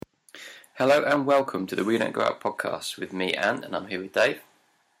Hello and welcome to the We Don't Go Out podcast with me, Ant, and I'm here with Dave.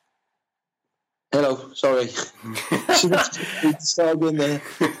 Hello, sorry. Start again there.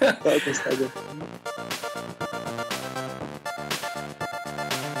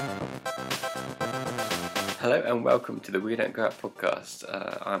 Hello and welcome to the We Don't Go Out podcast.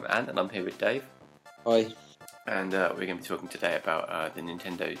 I'm Ant and I'm here with Dave. Hi. And we're going to be talking today about the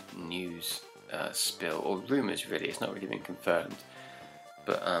Nintendo news spill, or rumours really. It's not really been confirmed.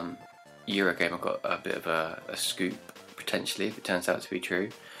 But Eurogamer got a bit of a scoop, potentially, if it turns out to be true,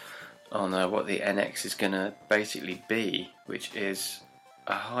 on what the NX is going to basically be, which is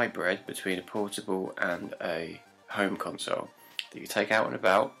a hybrid between a portable and a home console that you take out and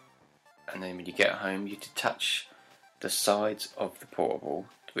about, and then when you get home you detach the sides of the portable,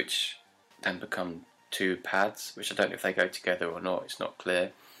 which then become two pads, which I don't know if they go together or not, it's not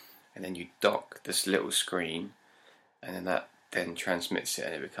clear, and then you dock this little screen, and then that then transmits it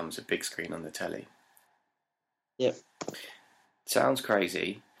and it becomes a big screen on the telly. Yep. Sounds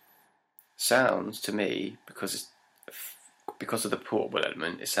crazy. Sounds to me, because of the portable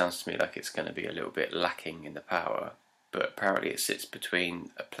element, it sounds to me like it's going to be a little bit lacking in the power. But apparently it sits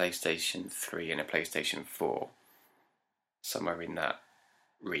between a PlayStation 3 and a PlayStation 4, somewhere in that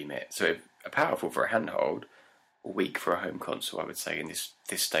remit. So powerful for a handheld, weak for a home console, I would say, in this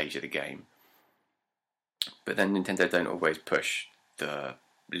stage of the game. But then Nintendo don't always push the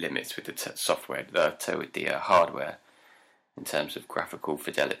limits with the software, with the hardware, in terms of graphical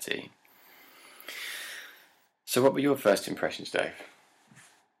fidelity. So what were your first impressions, Dave?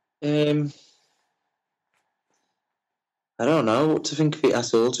 I don't know what to think of it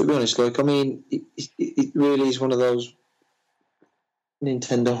at all, to be honest. Like, I mean, it really is one of those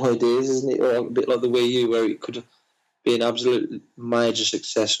Nintendo ideas, isn't it? Or a bit like the Wii U, where it could be an absolute major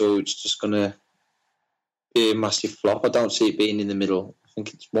success, or it's just going to be a massive flop. I don't see it being in the middle. I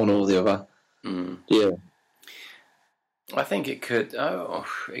think it's one or the other. Yeah. I think it could.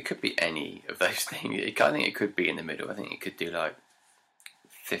 It could be any of those things. I think it could be in the middle. I think it could do like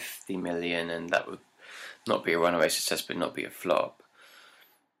 50 million, and that would not be a runaway success, but not be a flop.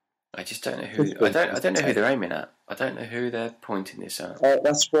 I just don't know who. I don't know who they're aiming at. I don't know who they're pointing this at.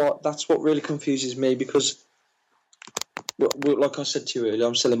 That's what really confuses me, because, like I said to you earlier,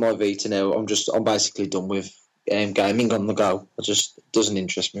 I'm selling my Vita now. I'm basically done with gaming on the go. It just doesn't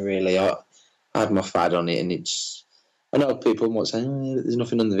interest me really. I had my fad on it, and I know people might say, there's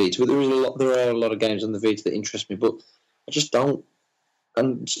nothing on the Vita, but there are a lot of games on the Vita that interest me, but I just don't.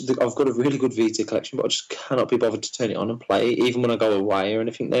 And I've got a really good Vita collection, but I just cannot be bothered to turn it on and play it, even when I go away or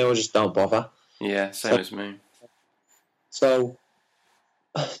anything. Now I just don't bother. Yeah, same as me. So,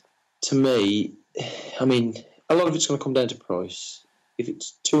 to me, I mean, a lot of it's going to come down to price. If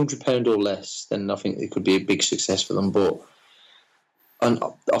it's £200 or less, then I think it could be a big success for them. And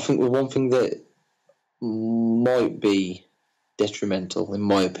I think the one thing that might be detrimental, in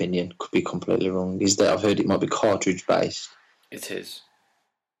my opinion, could be completely wrong, is that I've heard it might be cartridge based. It is.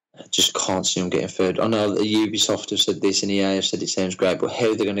 I just can't see them getting third. I know that Ubisoft have said this and EA have said it sounds great, but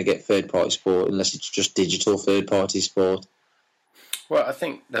how are they going to get third party sport unless it's just digital third party sport? Well, I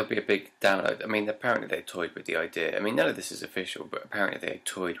think there'll be a big download. I mean, apparently they toyed with the idea. I mean, none of this is official, but apparently they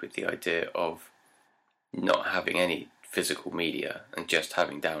toyed with the idea of not having any physical media and just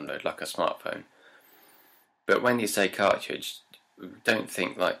having download like a smartphone. But when you say cartridge, don't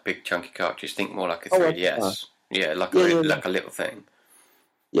think like big chunky cartridge. Think more like a 3DS. Like a little thing.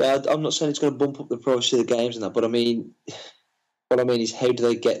 Yeah, I'm not saying it's going to bump up the price of the games and that, but I mean, what I mean is, how do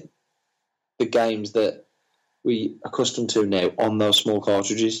they get the games that we accustomed to now on those small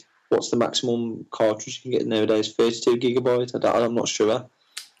cartridges? What's the maximum cartridge you can get nowadays? 32 gigabyte? I'm not sure.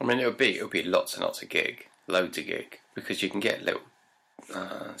 I mean, it'll be lots and lots of gig, loads of gig, because you can get little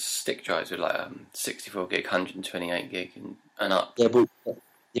stick drives with like 64 gig, 128 gig, and up. Yeah, but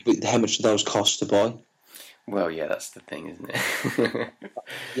how much do those cost to buy? Well, yeah, that's the thing, isn't it?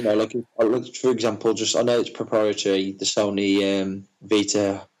 Like for example, I know it's proprietary, the Sony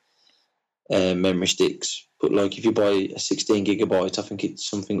Vita memory sticks, but like if you buy a 16 gigabyte, I think it's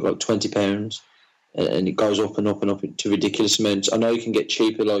something like £20, and it goes up and up and up to ridiculous amounts. I know you can get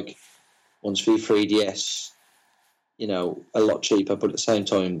cheaper, like ones for your 3DS, a lot cheaper, but at the same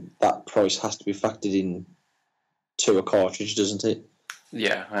time, that price has to be factored in to a cartridge, doesn't it?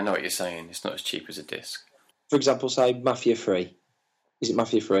 Yeah, I know what you're saying. It's not as cheap as a disc. For example, say Mafia 3. Is it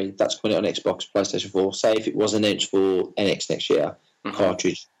Mafia 3? That's coming out on Xbox, PlayStation 4. Say if it was announced for NX next year,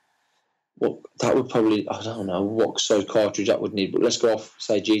 cartridge. Well, that would probably, I don't know what size cartridge that would need, but let's go off,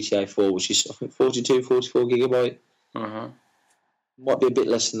 say, GTA 4, which is, I think, 42, 44 gigabyte. Might be a bit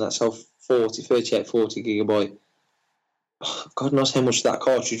less than that, so 38, 40 gigabyte. God knows how much that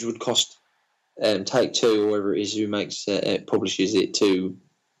cartridge would cost Take-Two or whoever it is who makes publishes it to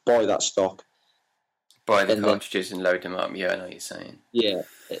buy that stock. Buy the cartridges and load them up. Yeah, I know what you're saying. Yeah,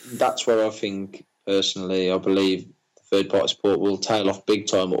 that's where I think, personally, I believe the third-party support will tail off big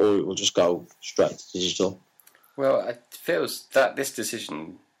time, or it will just go straight to digital. Well, it feels that this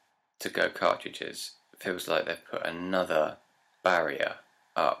decision to go cartridges feels like they've put another barrier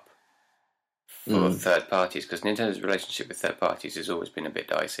up for third parties, because Nintendo's relationship with third parties has always been a bit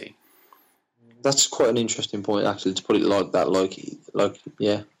dicey. That's quite an interesting point, actually, to put it like that.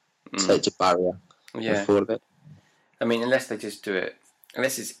 Say it's a barrier. Yeah. Thought of it. I mean, unless they just do it,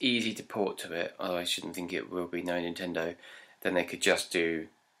 unless it's easy to port to it, although I shouldn't think it will be, no Nintendo, then they could just do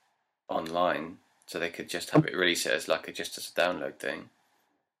online, so they could just have it release it as just as a download thing.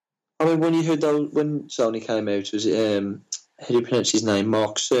 I mean, when you heard when Sony came out, was it how do you pronounce his name?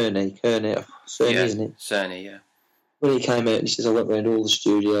 Mark Cerny, isn't it? Cerny, yeah. When he came out and he says, I went around all the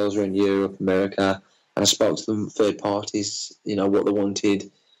studios around Europe, America, and I spoke to them, third parties, what they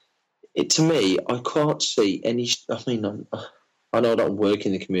wanted. To me, I can't see any. I mean, I know I don't work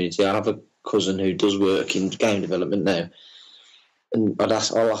in the community. I have a cousin who does work in game development now, and I'll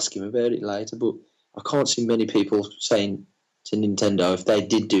ask him about it later. But I can't see many people saying to Nintendo, if they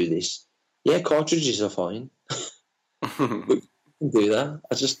did do this, yeah, cartridges are fine. We can do that.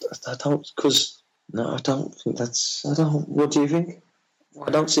 I don't, because no, I don't think that's. What do you think? Well,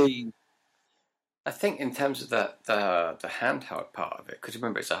 I don't see. I think in terms of the handheld part of it, because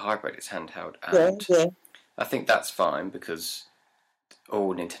remember it's a hybrid, it's handheld, and yeah. I think that's fine because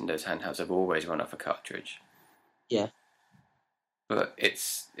all Nintendo's handhelds have always run off a cartridge. Yeah. But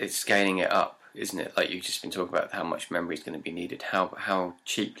it's scaling it up, isn't it? Like you've just been talking about how much memory is going to be needed. How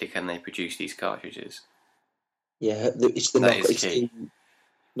cheaply can they produce these cartridges? Yeah, it's the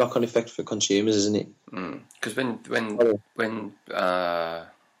knock-on effect for consumers, isn't it? Because when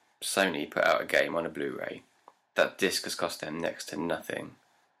Sony put out a game on a Blu-ray, that disc has cost them next to nothing.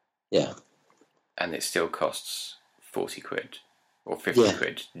 Yeah. And it still costs 40 quid or 50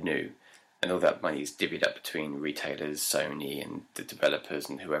 quid new. And all that money is divvied up between retailers, Sony, and the developers,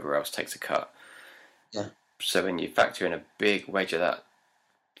 and whoever else takes a cut. Yeah. So when you factor in a big wedge of that,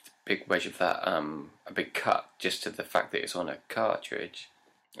 a big cut just to the fact that it's on a cartridge,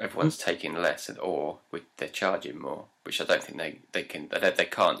 everyone's taking less, or they're charging more, which I don't think they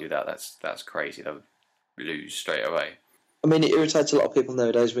can't do that. That's crazy. They'll lose straight away. I mean, it irritates a lot of people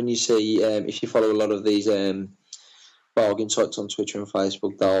nowadays when you see, if you follow a lot of these bargain sites on Twitter and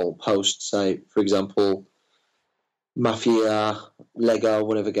Facebook, they'll post, say, for example, Mafia, Lego,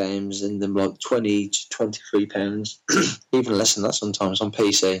 whatever games, and them like £20 to £23, even less than that sometimes on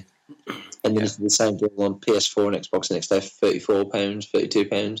PC. And then it's the same deal on PS4 and Xbox the next day for £34,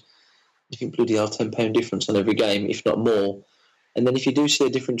 £32. You think, bloody hell, £10 difference on every game, if not more. And then if you do see a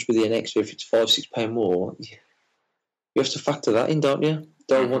difference with the NX, if it's £5-6 more, you have to factor that in, don't you?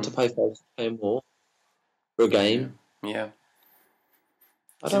 Don't want to pay £5-6 more for a game. Yeah.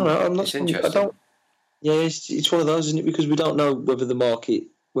 I don't know. I'm not. It's interesting. Yeah, it's one of those, isn't it? Because we don't know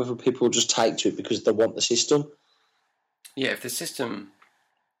whether people just take to it because they want the system. Yeah, if the system,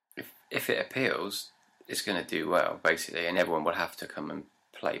 if it appeals, it's going to do well, basically, and everyone will have to come and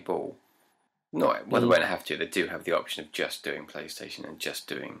play ball. They won't have to. They do have the option of just doing PlayStation and just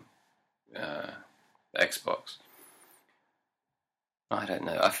doing Xbox. I don't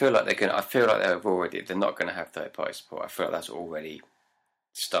know. I feel like they're not going to have third-party support. I feel like that's already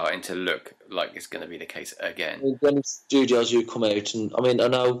starting to look like it's going to be the case again. When studios who come out, and I mean, I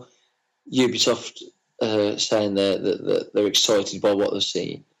know Ubisoft saying that they're excited by what they're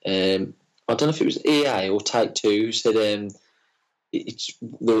seeing. I don't know if it was EA or Take-Two who said they're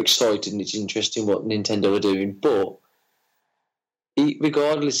excited and it's interesting what Nintendo are doing, but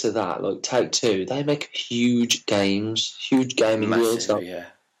regardless of that, like Take-Two, they make huge games, huge gaming worlds. Yeah.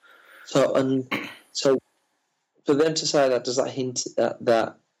 So for them to say that, does that hint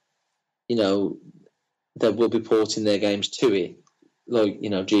that they will be porting their games to it, like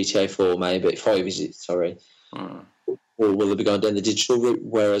GTA 4 maybe 5 is it? Sorry, or will they be going down the digital route?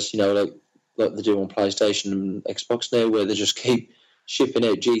 Whereas like they do on PlayStation and Xbox now, where they just keep shipping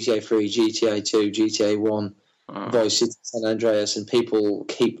out GTA 3, GTA 2, GTA 1. Vice City, San Andreas, and people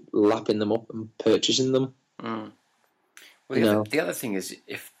keep lapping them up and purchasing them. Well, the other thing is,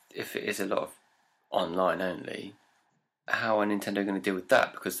 if it is a lot of online only, how are Nintendo going to deal with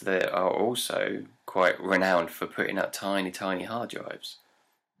that? Because they are also quite renowned for putting out tiny, tiny hard drives.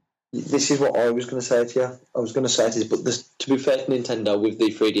 This is what I was going to say to you. I was going to say this, but to be fair to Nintendo, with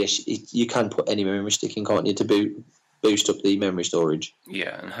the 3DS, you can put any memory stick in, can't you, to boost up the memory storage?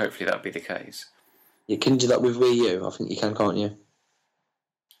 Yeah, and hopefully that'll be the case. You can do that with Wii U. I think you can, can't you?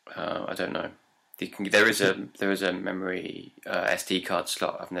 I don't know. There is a memory SD card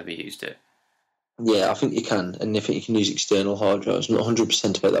slot. I've never used it. Yeah, I think you can, and I think you can use external hard drives. I'm not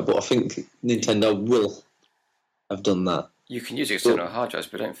 100% about that, but I think Nintendo will have done that. You can use external hard drives,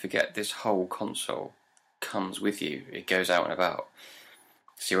 but don't forget this whole console comes with you. It goes out and about,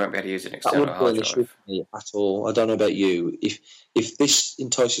 so you won't be able to use an external hard drive. For me at all. I don't know about you. If this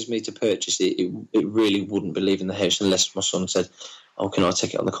entices me to purchase it, it really wouldn't be leaving the house unless my son said, "Oh, can I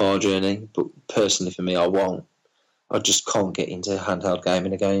take it on the car journey?" But personally, for me, I won't. I just can't get into handheld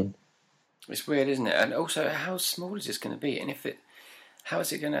gaming again. It's weird, isn't it? And also, how small is this going to be? And how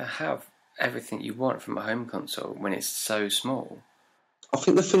is it going to have everything you want from a home console when it's so small? I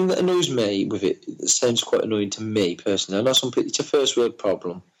think the thing that annoys me with it, that sounds quite annoying to me personally, I know some people, it's a first world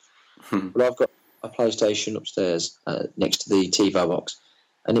problem, but I've got a PlayStation upstairs next to the TiVo box,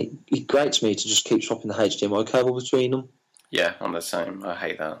 and it grates me to just keep swapping the HDMI cable between them. Yeah, I'm the same. I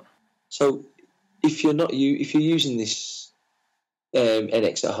hate that. So if you're using this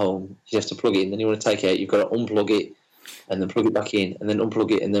NX at home, you have to plug it in, then you want to take it out, you've got to unplug it, and then plug it back in, and then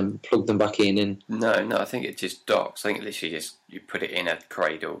unplug it, and then plug them back in. And no, I think it just docks. I think literally just you put it in a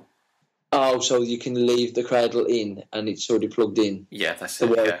cradle. Oh, so you can leave the cradle in, and it's already plugged in. Yeah, that's it.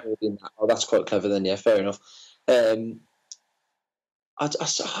 Yeah. Oh, that's quite clever then. Yeah, fair enough. I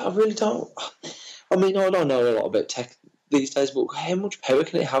really don't. I mean, I don't know a lot about tech these days, but how much power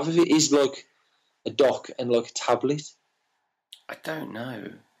can it have if it is like a dock and like a tablet? I don't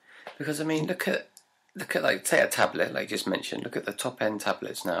know, because I mean, look at like take a tablet like you just mentioned. Look at the top end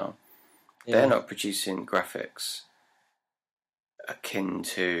tablets now. Yeah. They're not producing graphics akin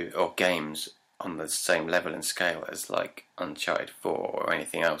to or games on the same level and scale as like Uncharted 4 or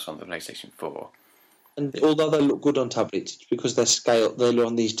anything else on the PlayStation 4. And although they look good on tablets, it's because they're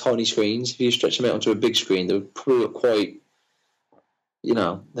on these tiny screens. If you stretch them out onto a big screen, they would probably look quite,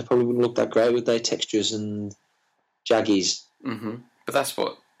 they probably wouldn't look that great with their textures and jaggies. Mm-hmm. But that's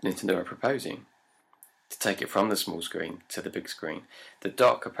what Nintendo are proposing, to take it from the small screen to the big screen. The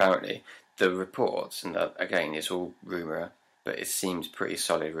dock, apparently, the reports, and again, it's all rumour, but it seems pretty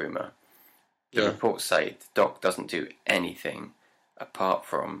solid rumour. The reports say the dock doesn't do anything apart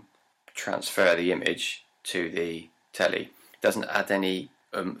from transfer the image to the telly. Doesn't add any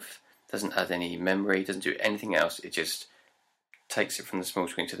oomph, doesn't add any memory, doesn't do anything else. It just takes it from the small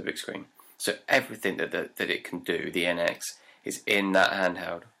screen to the big screen. So everything that it can do, the NX, is in that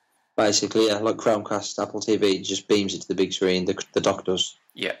handheld. Basically, yeah, like Chromecast, Apple TV, just beams it to the big screen. The dock does.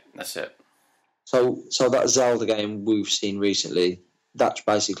 Yeah, that's it. So that Zelda game we've seen recently, that's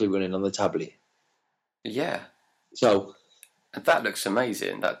basically running on the tablet. Yeah. So. And that looks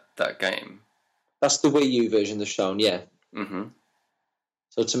amazing, that game. That's the Wii U version they've shown, yeah. Mm-hmm.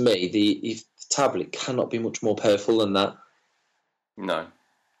 So to me, the tablet cannot be much more powerful than that. No.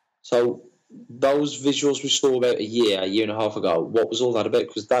 So those visuals we saw about a year and a half ago, what was all that about?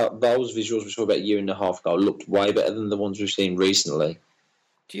 Because those visuals we saw about a year and a half ago looked way better than the ones we've seen recently.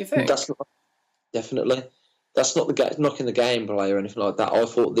 Do you think? Definitely. That's not knocking the gameplay or anything like that. I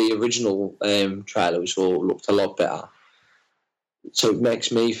thought the original trailer we saw looked a lot better. So it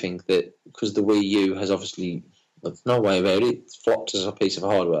makes me think that because the Wii U has obviously, there's no way about it, it's flopped as a piece of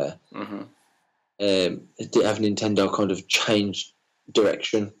hardware. Mm-hmm. It did have Nintendo kind of changed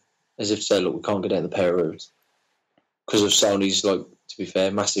direction, as if to say, look, we can't go down the power route. Because of Sony's, to be fair,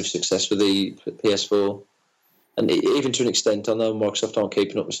 massive success with the PS4. And even to an extent, I know Microsoft aren't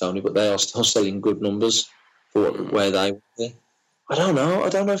keeping up with Sony, but they are still selling good numbers for where they were. I don't know. I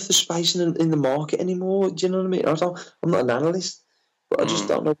don't know if there's space in the market anymore. Do you know what I mean? I'm not an analyst, but I just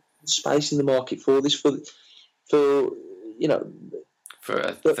don't know space in the market for this. For a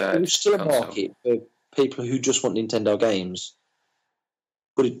third there's still a market for people who just want Nintendo games,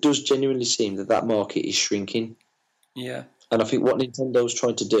 but it does genuinely seem that market is shrinking. Yeah. And I think what Nintendo's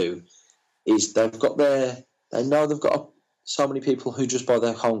trying to do is they know they've got so many people who just buy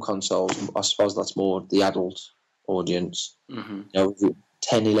their home consoles. I suppose that's more the adult audience. Mm-hmm.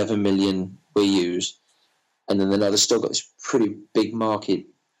 10, 11 million Wii U's. And then they know they've still got this pretty big market,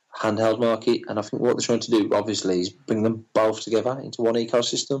 handheld market. And I think what they're trying to do, obviously, is bring them both together into one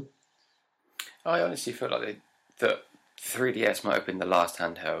ecosystem. I honestly feel like that 3DS might have been the last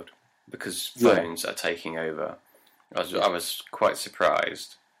handheld because phones are taking over. I was quite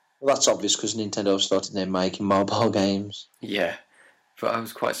surprised. Well, that's obvious because Nintendo started there making mobile games. Yeah, but I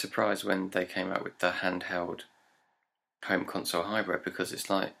was quite surprised when they came out with the handheld home console hybrid because it's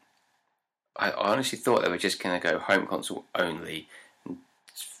like I honestly thought they were just going to go home console only and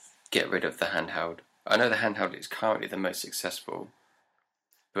get rid of the handheld. I know the handheld is currently the most successful,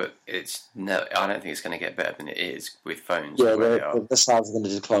 but it's no. I don't think it's going to get better than it is with phones. Yeah, where they are. the sales are going to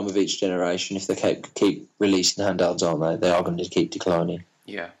decline with each generation if they keep releasing handhelds, aren't they? They are going to keep declining.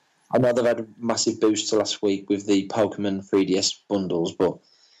 Yeah. I know they've had a massive boost to last week with the Pokemon 3DS bundles, but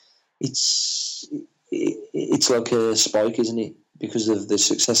it's like a spike, isn't it? Because of the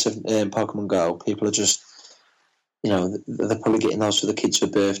success of Pokemon Go, people are just, they're probably getting those for the kids for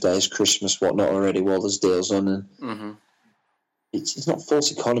birthdays, Christmas, whatnot already while there's deals on. And it's not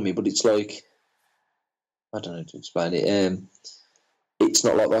false economy, but it's like, I don't know how to explain it. It's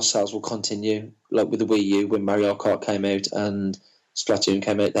not like those sales will continue. Like with the Wii U, when Mario Kart came out and Splatoon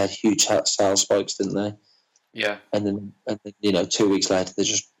came out, they had huge sales spikes, didn't they? Yeah. And then 2 weeks later, they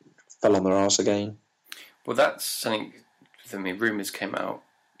just fell on their arse again. Well, that's something. I mean, rumours came out.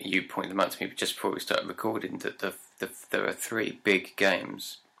 You pointed them out to me just before we started recording that there are 3 big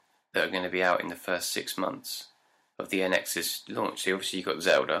games that are going to be out in the first 6 months of the NX's launch. So obviously you've got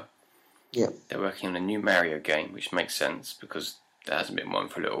Zelda. Yeah. They're working on a new Mario game, which makes sense because there hasn't been one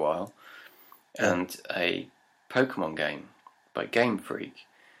for a little while. Yeah. And a Pokemon game by Game Freak.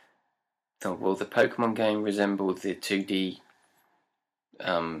 So will the Pokemon game resemble the 2D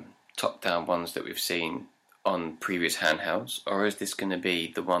top-down ones that we've seen on previous handhelds, or is this going to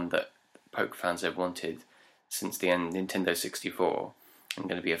be the one that Poke fans have wanted since the end Nintendo 64 and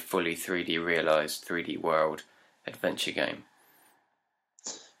going to be a fully 3D realised 3D world adventure game?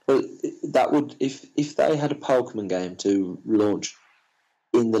 Well, that would, if they had a Pokemon game to launch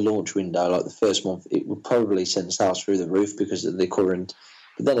in the launch window, like the first month, it would probably send sales through the roof because of the current.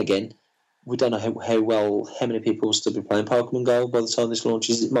 But then again, we don't know how many people will still be playing Pokemon Go by the time this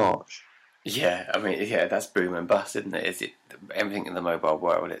launches. Is it March? Yeah, I mean, that's boom and bust, isn't it? Is it everything in the mobile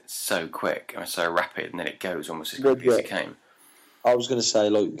world? It's so quick and so rapid, and then it goes almost as quickly as it came. I was going to say,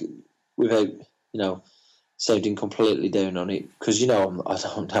 like, without sounding completely down on it, because I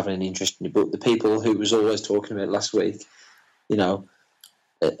don't have any interest in it. But the people who was always talking about it last week,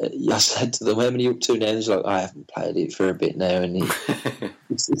 I said to them, "How many are you up to now?" And he's like, "I haven't played it for a bit now," and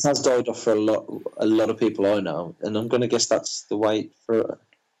it has died off for a lot of people I know, and I'm going to guess that's the way for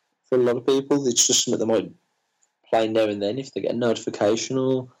a lot of people. It's just something they might play now and then if they get a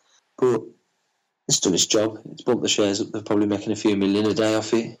notification, but it's done its job. It's bumped the shares up. They're probably making a few million a day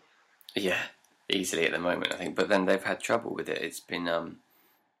off it. Yeah, easily at the moment, I think. But then they've had trouble with it. It's been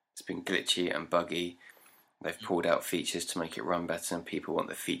glitchy and buggy. They've pulled out features to make it run better, and people want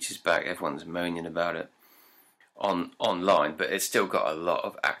the features back. Everyone's moaning about it online, but it's still got a lot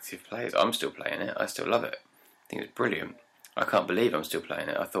of active players. I'm still playing it. I still love it. I think it's brilliant. I can't believe I'm still playing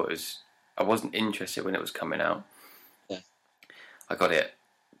it. I wasn't interested when it was coming out. Yeah. I got it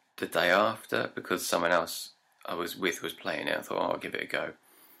the day after because someone else I was with was playing it. I thought, I'll give it a go.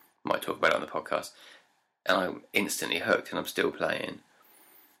 Might talk about it on the podcast. And I'm instantly hooked, and I'm still playing.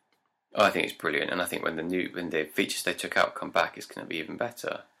 I think it's brilliant, and I think when the features they took out come back, it's going to be even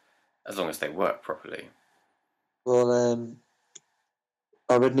better, as long as they work properly. Well,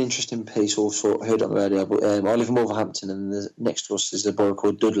 I read an interesting piece, also heard on the radio, but I live in Wolverhampton, and next to us is a borough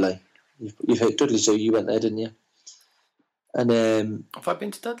called Dudley. You've heard Dudley Zoo, you went there, didn't you? And have I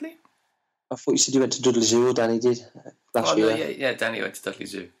been to Dudley? I thought you said you went to Dudley Zoo, or Danny did last year. Yeah, Danny went to Dudley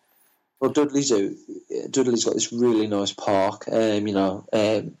Zoo. Well, Dudley Zoo, Dudley's got this really nice park,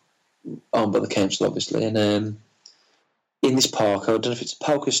 owned by the council, obviously, and in this park, I don't know if it's a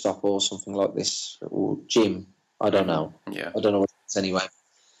Pokestop or something like this, or gym, I don't know. Yeah. I don't know what it is anyway.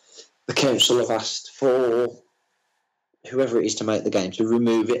 The council have asked for whoever it is to make the game to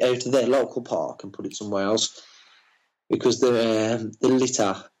remove it out of their local park and put it somewhere else because the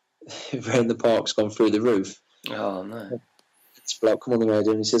litter around the park's gone through the roof. Oh, no. This bloke come on the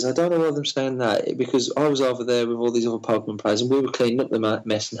radio and he says, "I don't know why them saying that, because I was over there with all these other Pokemon players and we were cleaning up the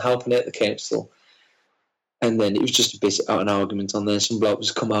mess and helping out the council." And then it was just a bit of an argument on there. Some bloke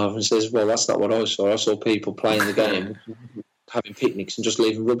was come over and says, "Well, that's not what I saw. I saw people playing the game, having picnics and just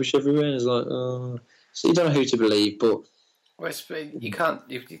leaving rubbish everywhere." And it's like, oh. So you don't know who to believe, but... Well, you can't...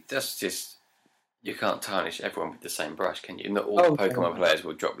 You can't tarnish everyone with the same brush, can you? Not all the Pokemon players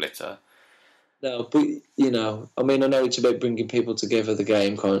will drop litter. No, but, I know it's about bringing people together, the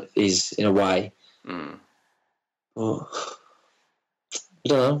game is, in a way. Mm. But... I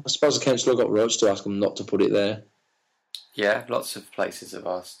don't know. I suppose the council got rights to ask them not to put it there. Yeah, lots of places have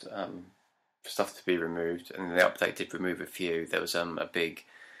asked for stuff to be removed, and the update did remove a few. There was a big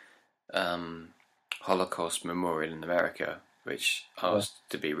Holocaust memorial in America, which asked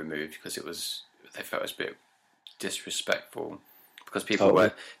to be removed because they felt it was a bit disrespectful. Because people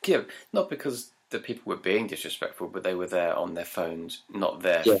were... Yeah, not because the people were being disrespectful, but they were there on their phones, not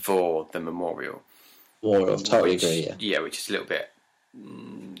there for the memorial. Totally agree, yeah. Yeah, which is a little bit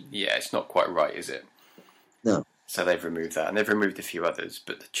Yeah, it's not quite right, is it? No. So they've removed that, and they've removed a few others.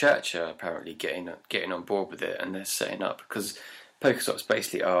 But the church are apparently getting on board with it, and they're setting up, because Pokestops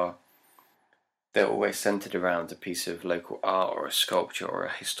basically they're always centered around a piece of local art or a sculpture or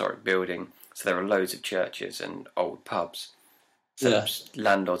a historic building. So there are loads of churches and old pubs. So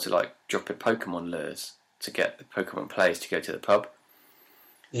landlords are like dropping Pokemon lures to get the Pokemon players to go to the pub.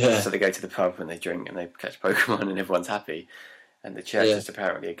 Yeah. So they go to the pub and they drink and they catch Pokemon and everyone's happy. And the churches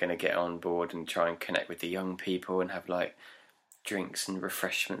apparently are going to get on board and try and connect with the young people and have like drinks and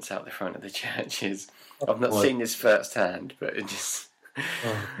refreshments out the front of the churches. I've not seen this firsthand, but it just... I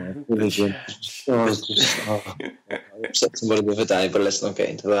upset somebody the other day, but let's not get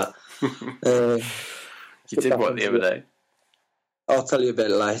into that. You did what the other day? I'll tell you a bit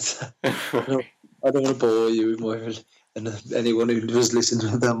later. I don't want to bore you with my and anyone who was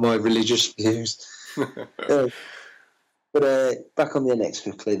listening to my religious views. But back on the NX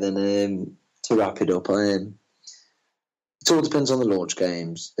quickly, then to wrap it up, it all depends on the launch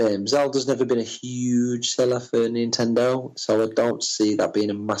games. Zelda's never been a huge seller for Nintendo, so I don't see that being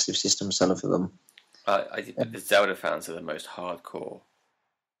a massive system seller for them. I think the Zelda fans are the most hardcore.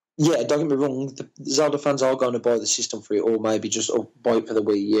 Yeah, don't get me wrong, the Zelda fans are going to buy the system for it, or maybe just buy it for the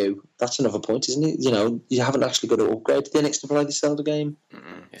Wii U. That's another point, isn't it? You know, you haven't actually got to upgrade to the NX to play the Zelda game.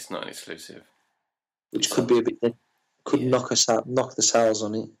 It's not an exclusive. Which could be a bit... Could knock the sales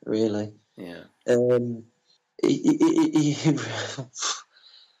on it, really. Yeah. You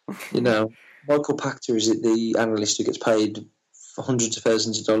know, Michael Pachter is the analyst who gets paid hundreds of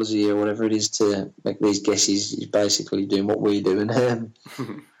thousands of dollars a year, or whatever it is, to make these guesses. He's basically doing what we do, and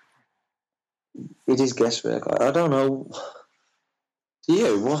it is guesswork. I don't know. Do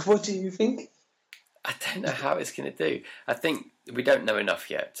you? What do you think? I don't know how it's going to do. I think we don't know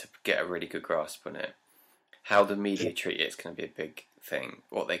enough yet to get a really good grasp on it. How the media treat it is going to be a big thing.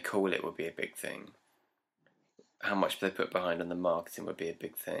 What they call it would be a big thing. How much they put behind on the marketing would be a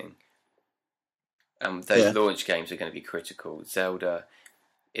big thing. Those launch games are going to be critical. Zelda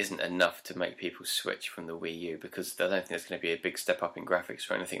isn't enough to make people switch from the Wii U, because I don't think there's going to be a big step up in graphics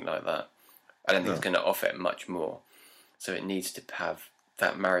or anything like that. I don't think it's going to offer it much more. So it needs to have...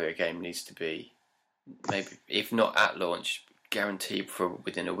 That Mario game needs to be, maybe, if not at launch, guaranteed for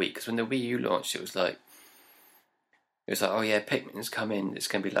within a week. Because when the Wii U launched, it was like, oh yeah, Pikmin's come in, it's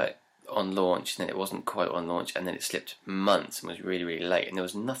going to be like on launch, and then it wasn't quite on launch, and then it slipped months and was really, really late, and there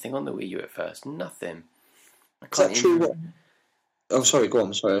was nothing on the Wii U at first, nothing. Is that true? Oh, sorry, go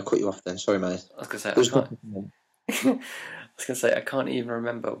on, sorry, I cut you off then, sorry mate. I was going to say, I can't even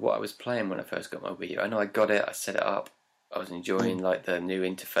remember what I was playing when I first got my Wii U. I know I got it, I set it up, I was enjoying like the new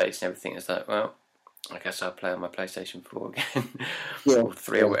interface and everything. It's like, well, I guess I'll play on my PlayStation 4 again, or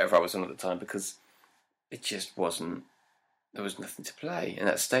 3 or whatever I was on at the time, because it just wasn't... There was nothing to play, and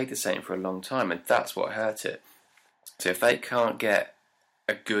that stayed the same for a long time, and that's what hurt it. So if they can't get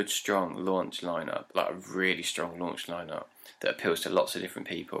a good, strong launch lineup, like a really strong launch lineup that appeals to lots of different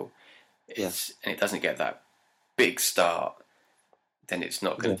people, and it doesn't get that big start, then it's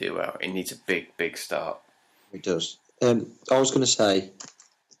not going to do well. It needs a big, big start. It does. I was going to say,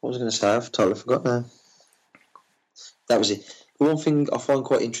 I've totally forgot now. That was it. One thing I find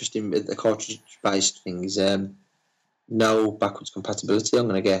quite interesting with the cartridge-based thing is no backwards compatibility, I'm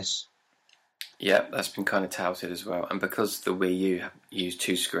going to guess. Yeah, that's been kind of touted as well. And because the Wii U used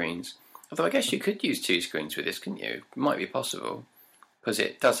 2 screens, although I guess you could use 2 screens with this, couldn't you? It might be possible, because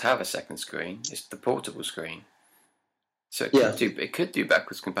it does have a second screen. It's the portable screen. So it could do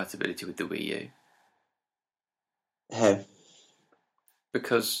backwards compatibility with the Wii U. How?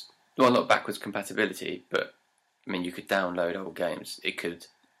 Because, well, not backwards compatibility, but, I mean, you could download old games. It could...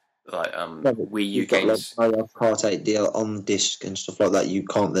 Like Wii U games. Like Mario Kart 8 deal on disc and stuff like that. You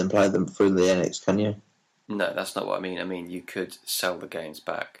can't then play them through the NX, can you? No, that's not what I mean. I mean, you could sell the games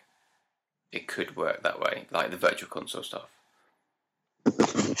back. It could work that way, like the Virtual Console stuff.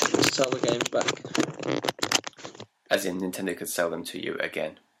 Sell the games back. As in, Nintendo could sell them to you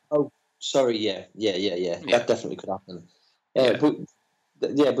again. Oh, sorry. Yeah. That definitely could happen. But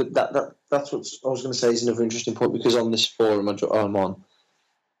that's what I was going to say is another interesting point, because on this forum I'm on.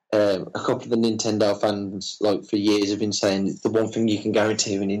 A couple of the Nintendo fans, like for years, have been saying the one thing you can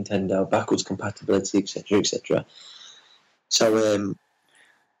guarantee with Nintendo: backwards compatibility, etc., etc. So,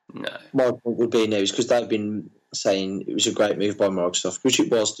 no, my point would be no, because they've been saying it was a great move by Microsoft, which it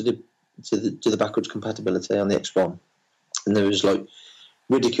was to the backwards compatibility on the X1, and there was like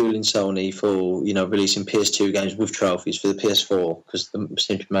ridiculing Sony for releasing PS2 games with trophies for the PS4, because they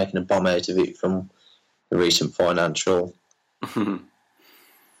seem to be making a bomb out of it from the recent financials,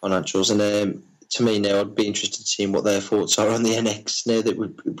 and to me now, I'd be interested in seeing what their thoughts are on the NX now that we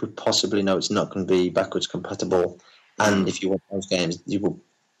possibly know it's not going to be backwards compatible. And if you want those games, you will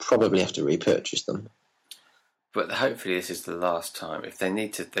probably have to repurchase them. But hopefully this is the last time. If they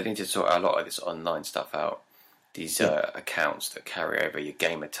need to sort out a lot of this online stuff out. These accounts that carry over, your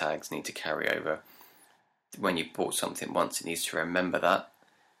gamer tags need to carry over. When you bought something once, it needs to remember that.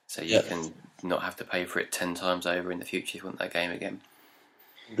 So you can not have to pay for it 10 times over in the future if you want that game again.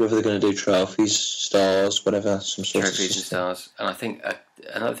 Whether they're going to do trophies, stars, whatever, some sort of trophies and stars. And I think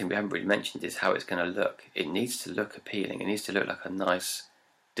another thing we haven't really mentioned is how it's going to look. It needs to look appealing. It needs to look like a nice,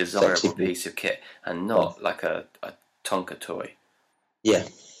 desirable piece of kit, and not like a Tonka toy. Yeah.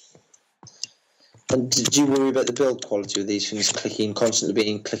 And did you worry about the build quality of these things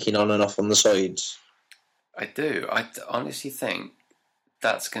constantly clicking on and off on the sides? I do. I honestly think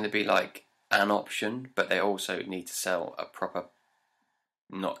that's going to be like an option, but they also need to sell a proper,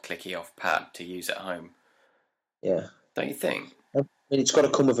 not clicky off pad to use at home. Yeah. Don't you think? I mean, it's got to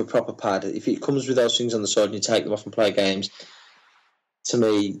come with a proper pad. If it comes with those things on the side and you take them off and play games, to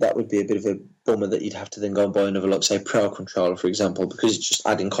me, that would be a bit of a bummer that you'd have to then go and buy another, like, say, Pro Controller, for example, because it's just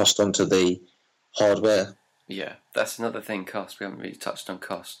adding cost onto the hardware. Yeah, that's another thing, cost. We haven't really touched on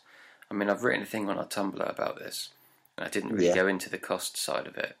cost. I mean, I've written a thing on our Tumblr about this, and I didn't really go into the cost side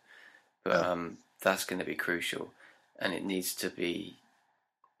of it, but that's going to be crucial, and it needs to be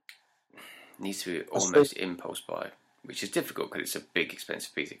almost impulse buy, which is difficult because it's a big,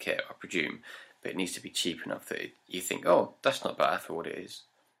 expensive piece of kit, I presume, but it needs to be cheap enough that you think, oh, that's not bad for what it is.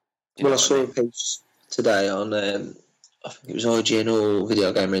 Well, I saw a piece today on, I think it was IGN or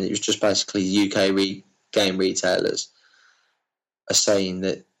Video Gamer, and it was just basically UK game retailers are saying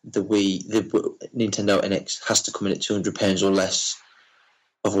that the Nintendo NX has to come in at £200 or less,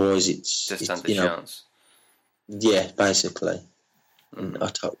 otherwise it's just stand a chance. Yeah, basically. And I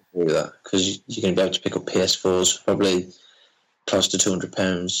totally agree with that, because you're going to be able to pick up PS4s for probably close to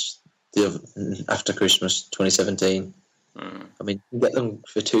 £200 after Christmas 2017. I mean, you can get them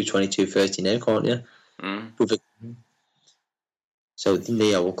for £220, £230 now, can't you? So the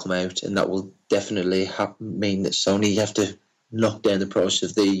Neo will come out, and that will definitely mean that Sony have to knock down the price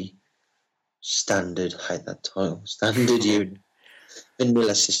of the standard, I hate that title, standard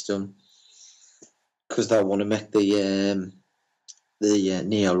vanilla system, because they'll want to make the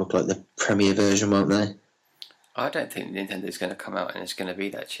Neo look like the premier version, won't they? I don't think Nintendo's going to come out and it's going to be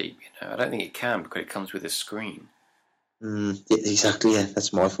that cheap. I don't think it can, because it comes with a screen. Exactly, yeah,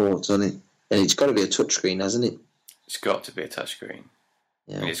 that's my thoughts on it. And it's got to be a touchscreen, hasn't it? It's got to be a touchscreen.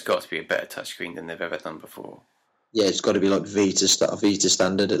 Yeah. And it's got to be a better touchscreen than they've ever done before. Yeah, it's got to be like Vita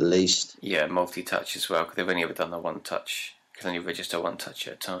standard at least. Yeah, multi-touch as well, because they've only ever done the one touch. You can only register one touch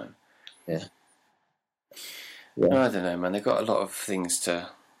at a time. Yeah. I don't know, man. They've got a lot of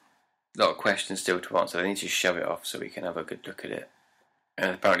questions still to answer. They need to show it off so we can have a good look at it.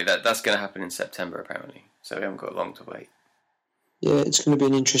 And apparently that's going to happen in September, apparently. So we haven't got long to wait. Yeah, it's going to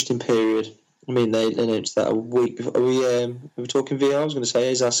be an interesting period. I mean, they announced that a week before. Are we talking VR? I was going to say,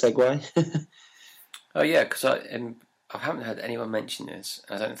 is our segue? Oh, yeah, because I haven't heard anyone mention this.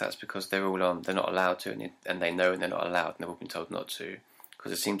 I don't know if that's because they're not allowed to, and they know they're not allowed, and they've all been told not to.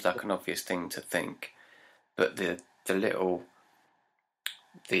 Because it seems like an obvious thing to think. But the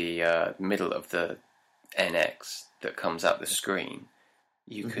middle of the NX that comes out the screen,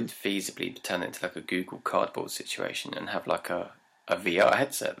 you could feasibly turn it into like a Google Cardboard situation and have like a VR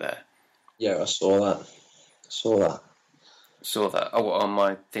headset there. Yeah, I saw that. Saw that? Oh, what, on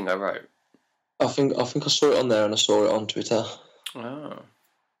my thing I wrote? I think I saw it on there, and I saw it on Twitter. Oh.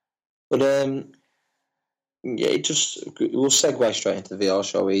 But it will segue straight into the VR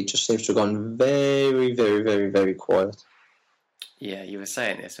show. It just seems to have gone very, very, very, very quiet. Yeah, you were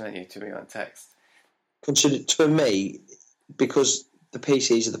saying this, weren't you, to me on text? For me, because the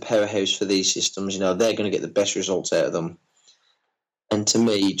PCs are the powerhouse for these systems, they're going to get the best results out of them. And to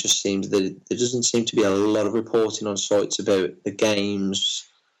me, it just seems that there doesn't seem to be a lot of reporting on sites about the games,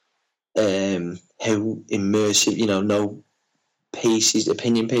 how immersive, no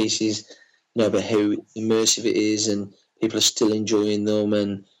opinion pieces, about how immersive it is, and people are still enjoying them,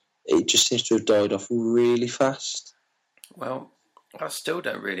 and it just seems to have died off really fast. Well, I still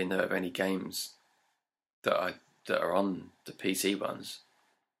don't really know of any games that are on the PC ones.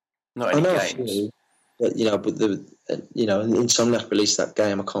 Not any games. But Insomniac released that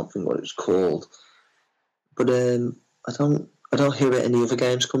game. I can't think what it was called. But I don't hear about any other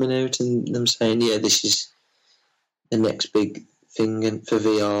games coming out and them saying, this is the next big thing for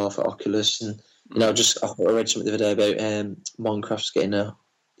VR, for Oculus, and I read something the other day about Minecraft's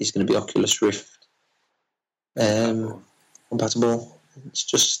is going to be Oculus Rift compatible. It's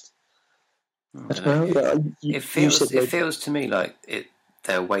just I don't know. It feels to me like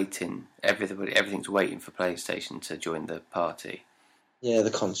they're waiting. Everything's waiting for PlayStation to join the party. Yeah,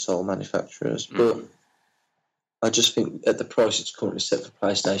 the console manufacturers, but I just think at the price it's currently set for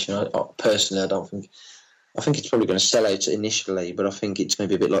PlayStation, personally, I don't think. I think it's probably going to sell out initially, but I think it's going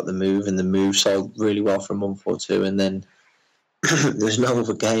to be a bit like the Move, and the Move sold really well for a month or two, and then there's no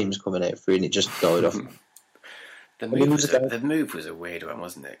other games coming out for it, and it just died off. The Move was a weird one,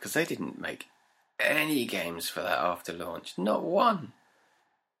 wasn't it? Because they didn't make any games for that after launch, not one.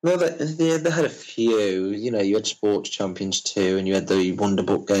 No, they had a few. You had Sports Champions 2, and you had the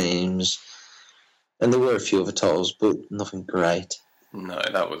Wonderbook games, and there were a few other titles, but nothing great. No,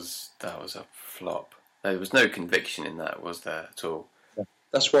 that was a flop. There was no conviction in that, was there, at all?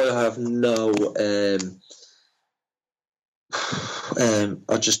 That's why I have no. I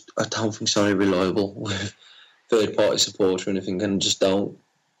don't think Sony reliable with third-party support or anything, and just don't.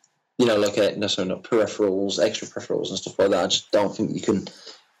 Like not peripherals, extra peripherals and stuff like that. I just don't think you can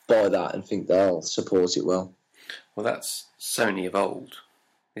buy that and think they'll support it well. Well, that's Sony of old.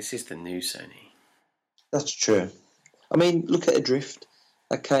 This is the new Sony. That's true. I mean, look at Adrift.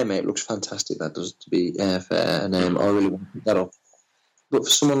 That came out, looks fantastic, that does, to be fair, and I really want to pick that up. But for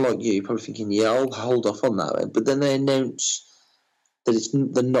someone like you, you're probably thinking, yeah, I'll hold off on that. But then they announce that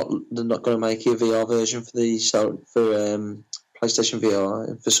they're not going to make a VR version for PlayStation VR.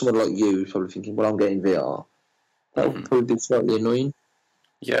 And for someone like you, probably thinking, well, I'm getting VR. That would probably be slightly annoying.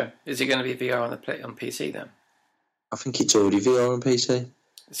 Yeah. Is it going to be VR on PC then? I think it's already VR on PC.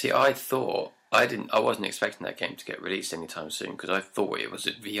 See, I wasn't expecting that game to get released anytime soon because I thought it was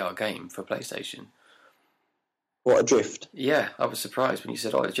a VR game for PlayStation. What, Adrift? Yeah, I was surprised when you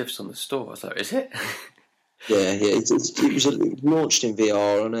said, Adrift's on the store. I was like, is it? Yeah. It was launched in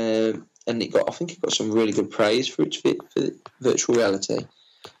VR and I think it got some really good praise for its virtual reality.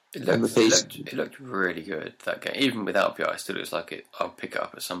 It looked really good, that game. Even without VR, it still looks like I'll pick it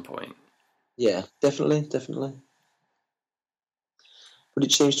up at some point. Yeah, definitely. But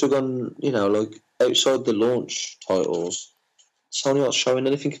it seems to have gone, like outside the launch titles, Sony not showing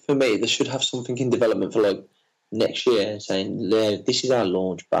anything for me. They should have something in development for like next year, saying, this is our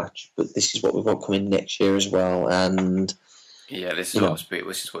launch batch, but this is what we've got coming next year as well. And yeah, this is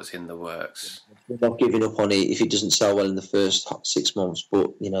what's in the works. We're not giving up on it if it doesn't sell well in the first 6 months,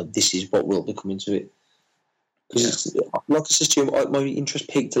 but this is what will be coming to it. Because like I said to you, my interest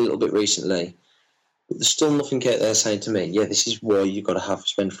peaked a little bit recently. But there's still nothing out there saying to me, yeah, this is why you've got to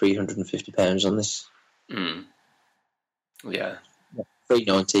spend £350 on this. Mm. Yeah.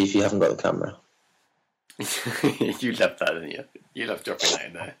 $390 if you haven't got the camera. You love that, don't you? You love dropping that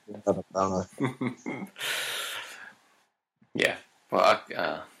in there. Yeah. Well,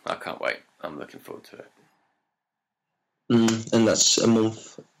 I can't wait. I'm looking forward to it. And that's a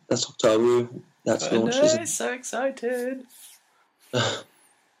month. That's October. That's launch. It's so excited.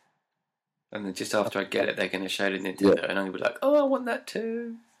 And then just after I get it, they're going to show the Nintendo, and I'm going to be like, I want that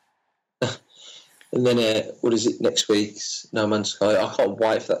too. And then, what is it, next week's No Man's Sky? I can't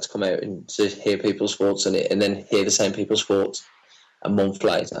wait for that to come out and to hear people's thoughts on it, and then hear the same people's thoughts a month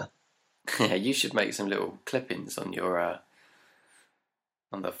later. Yeah, you should make some little clippings on your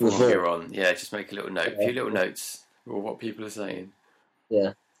on the form you're on. Yeah, just make a few little notes of what people are saying.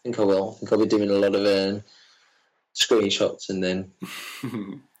 Yeah, I think I will. I think I'll be doing a lot of screenshots, and then...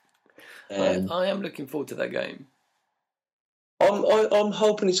 I am looking forward to that game. I'm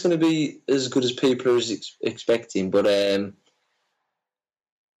hoping it's going to be as good as people are expecting, but I've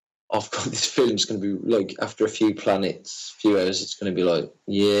got this feeling it's going to be like after a few hours, it's going to be like,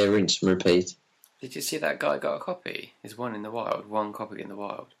 yeah, rinse and repeat. Did you see that guy got a copy? There's one copy in the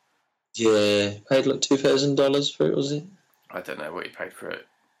wild. Yeah, paid like $2,000 for it, was it? I don't know what he paid for it,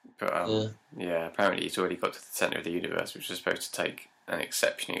 but yeah, apparently he's already got to the centre of the universe, which was supposed to take an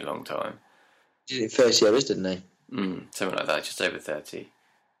exceptionally long time. Did it 30 hours, didn't he? Something like that, just over 30.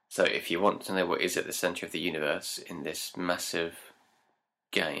 So if you want to know what is at the centre of the universe in this massive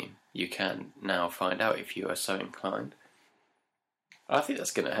game, you can now find out if you are so inclined. I think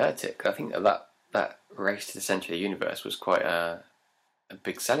that's going to hurt it. I think that race to the centre of the universe was quite a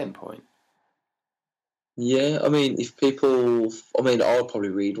big selling point. Yeah, I mean, I'll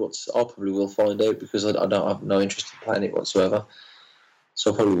probably will find out because I don't have no interest in playing it whatsoever.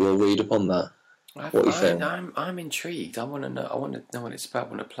 So I probably will read upon that. I'm intrigued. I want to know what it's about. I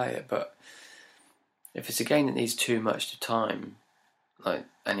want to play it, but if it's a game that needs too much time, like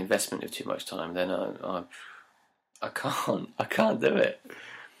an investment of too much time, then I can't do it.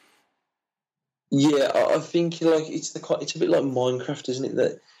 Yeah, I think like it's a bit like Minecraft, isn't it?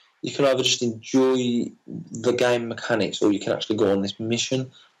 That you can either just enjoy the game mechanics, or you can actually go on this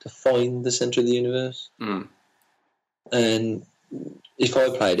mission to find the centre of the universe. Mm. And if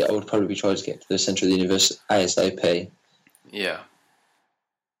I played it, I would probably try to get to the centre of the universe ASAP. Yeah.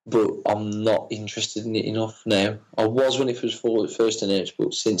 But I'm not interested in it enough now. I was when it was first announced,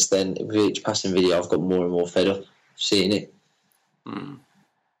 but since then, with each passing video, I've got more and more fed up seeing it. Mm.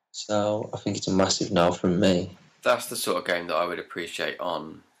 So I think it's a massive no from me. That's the sort of game that I would appreciate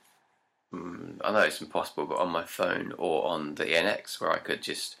on. I know it's impossible, but on my phone or on the NX, where I could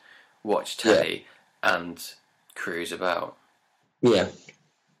just watch telly and cruise about. Yeah.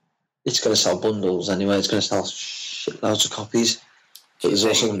 It's going to sell bundles anyway. It's going to sell shitloads of copies. But there's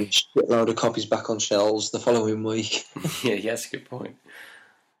also going to be a shitload of copies back on shelves the following week. Yeah, that's a good point.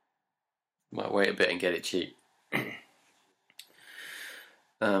 Might wait a bit and get it cheap.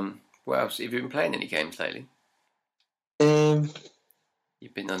 What else? Have you been playing any games lately?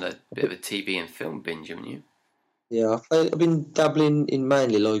 You've been on a bit of a TV and film binge, haven't you? Yeah, I've been dabbling in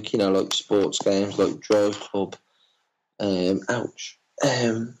mainly like sports games like Drive Club. I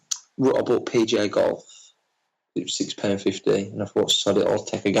bought PGA Golf. It was £6.50, and I thought, sod it, I'll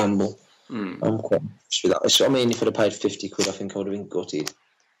take a gamble. I'm quite impressed with that. So, I mean, if I'd have paid £50, I think I would have been gutted.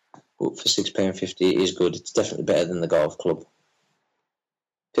 But for £6.50, it is good. It's definitely better than the Golf Club.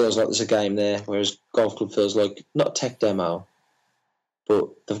 Feels like there's a game there, whereas Golf Club feels like not a tech demo, but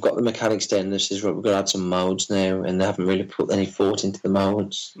they've got the mechanics down. This is right, we're going to add some modes now, and they haven't really put any thought into the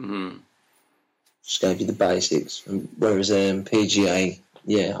modes. Just gave you the basics. Whereas PGA,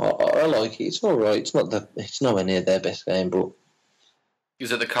 yeah, I like it. It's all right. It's nowhere near their best game, but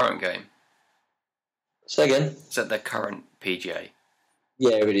is it the current game? Say again. Is that the current PGA?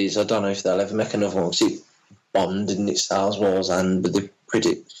 Yeah, it is. I don't know if they'll ever make another one. Because it bombed, didn't it? Star Wars, and with the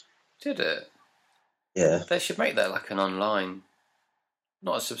critics. Did it? Yeah. They should make that like an online,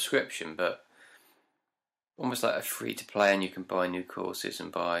 not a subscription, but almost like a free to play, and you can buy new courses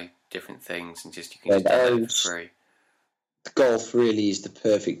and buy different things, and just you can just download it for free. Golf really is the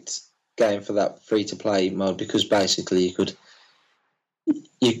perfect game for that free to play mode, because basically you could,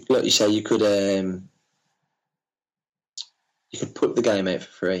 like you say, you could put the game out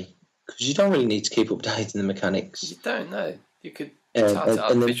for free, because you don't really need to keep updating the mechanics. You don't know. You could start it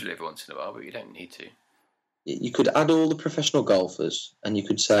up visually every once in a while, but you don't need to. You could add all the professional golfers, and you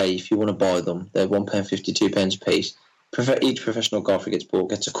could say if you want to buy them, they're £1.50, £2 a piece. Each professional golfer gets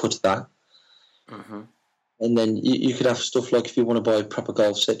a cut of that. Mm-hmm. And then you could have stuff like if you want to buy proper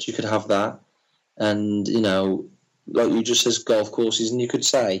golf sets, you could have that. And, like you just says, golf courses, and you could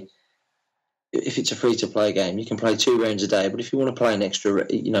say, if it's a free-to-play game, you can play 2 rounds a day, but if you want to play an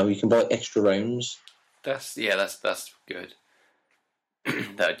extra, you can buy extra rounds. That's good.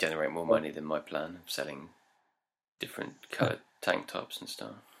 That would generate more money than my plan of selling different coloured tank tops and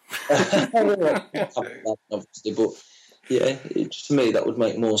stuff. Obviously, but yeah, to me that would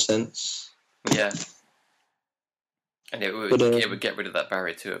make more sense. Yeah, and it would get rid of that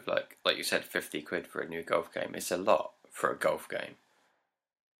barrier too of like you said, £50 for a new golf game. It's a lot for a golf game.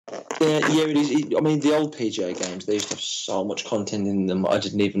 Yeah, it is. I mean, the old PGA games, they used to have so much content in them. I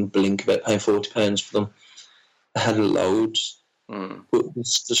didn't even blink about paying £40 for them. They had loads. But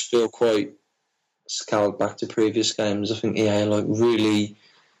this just feel quite scaled back to previous games. I think EA really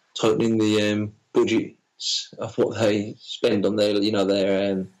tightening the budgets of what they spend on their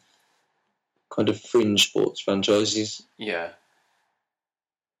kind of fringe sports franchises. Yeah.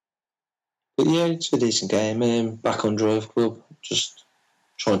 But yeah, it's a decent game. Back on Drive Club, just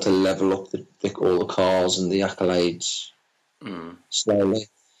trying to level up all the cars and the accolades slowly.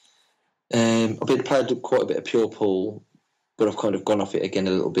 I've been played quite a bit of Pure Pool, but I've kind of gone off it again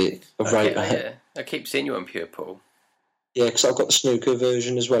a little bit. I keep seeing you on Pure Pool. Yeah, because I've got the snooker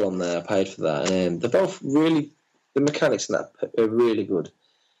version as well on there. I paid for that. They're both really, the mechanics in that are really good.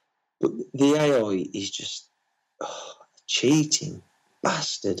 But the AI is just cheating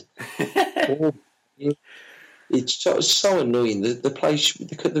bastard. It's so annoying. They've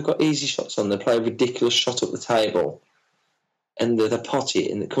got easy shots on. They play a ridiculous shot up the table, and they pot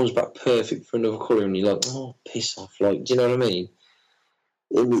it, and it comes back perfect for another colour, and you're like, oh, piss off. Like, do you know what I mean?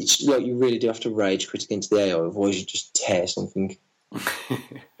 And it's like you really do have to rage quit against the AI, otherwise you just tear something. But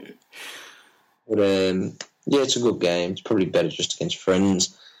yeah, it's a good game. It's probably better just against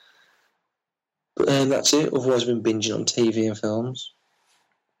friends. But that's it. Otherwise, I've been binging on TV and films.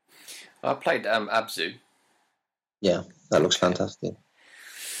 I played Abzu. Yeah, that looks fantastic.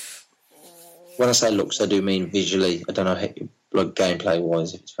 When I say looks, I do mean visually. I don't know, like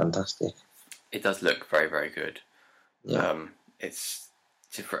gameplay-wise, if it's fantastic. It does look very, very good. Yeah. It's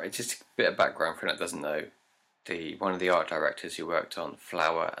just a bit of background for anyone that doesn't know. one of the art directors who worked on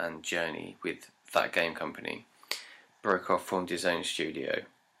Flower and Journey with that game company, broke off, formed his own studio,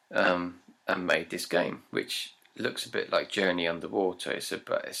 and made this game, which looks a bit like Journey underwater. It's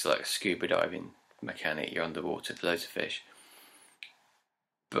like a scuba diving mechanic. You're underwater with loads of fish,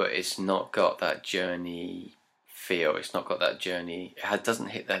 but it's not got that Journey feel. It's not got that Journey. It doesn't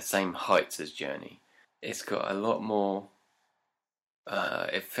hit the same heights as Journey. It's got a lot more.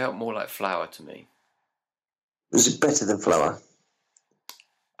 It felt more like Flower to me. Was it better than Flower?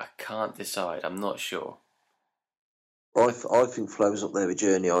 I can't decide. I'm not sure. I think Flower's up there with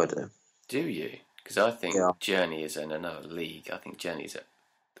Journey. I do. Do you? Because I think Journey is in another league. I think Journey is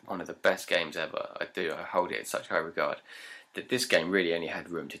one of the best games ever. I hold it in such high regard that this game really only had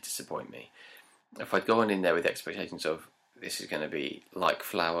room to disappoint me. If I'd gone in there with expectations of this is going to be like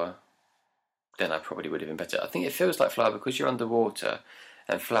Flower, then I probably would have been better. I think it feels like Flower because you're underwater,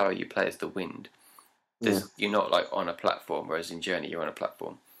 and Flower you play as the wind. You're not like on a platform, whereas in Journey you're on a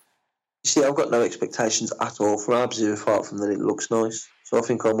platform. See, I've got no expectations at all from Abzu apart from that it looks nice. So I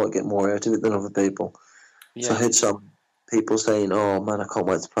think I might get more out of it than other people. Yeah. So I heard some people saying, "Oh man, I can't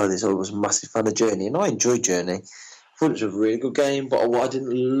wait to play this." I was a massive fan of Journey, and I enjoyed Journey. I thought it was a really good game, but I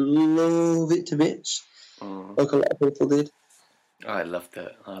didn't love it to bits, like a lot of people did. I loved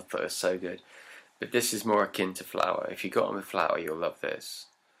it. I thought it was so good. But this is more akin to Flower. If you got on with Flower, you'll love this.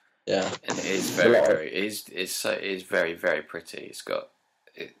 Yeah, and it is very very, very pretty. It's got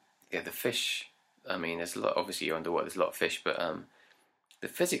the fish. I mean, there's a lot. Obviously, you're underwater. There's a lot of fish, but the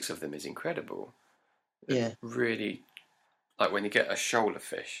physics of them is incredible. Yeah, really, like when you get a shoal of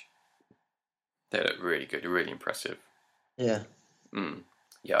fish, they look really good. They're really impressive. Yeah,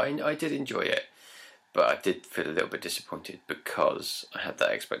 yeah. I did enjoy it, but I did feel a little bit disappointed because I had that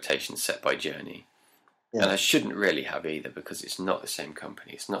expectation set by Journey. Yeah. And I shouldn't really have either because it's not the same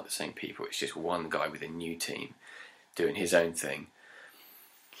company, it's not the same people, it's just one guy with a new team doing his own thing.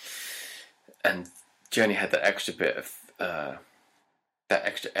 And Journey had that extra bit of, that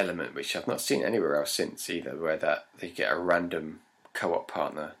extra element which I've not seen anywhere else since either, where that they get a random co-op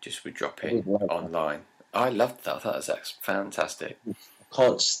partner just would drop in online. I loved that, I thought that was fantastic. I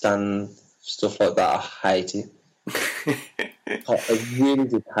can't stand stuff like that, I hate it. I really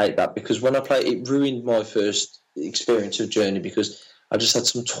did hate that because when I played, it ruined my first experience of Journey because I just had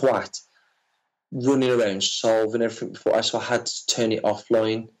some twat running around solving everything before so I had to turn it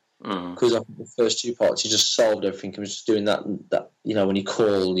offline because after the first two parts he just solved everything and was just doing that when you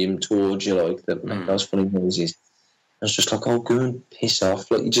call him towards you like that make those funny noises. I was just like, oh, go and piss off!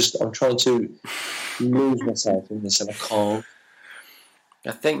 Like I'm trying to lose myself in this and I can't.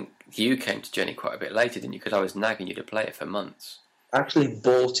 I think you came to Journey quite a bit later, didn't you? Because I was nagging you to play it for months. I actually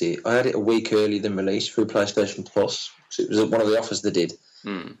bought it. I had it a week earlier than release through PlayStation Plus. So it was one of the offers they did.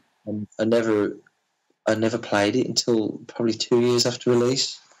 And I never played it until probably 2 years after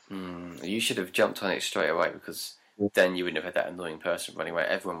release. You should have jumped on it straight away because then you wouldn't have had that annoying person running away.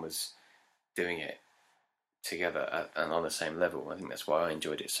 Everyone was doing it together and on the same level. I think that's why I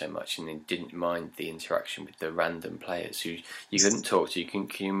enjoyed it so much and didn't mind the interaction with the random players who you couldn't talk to, you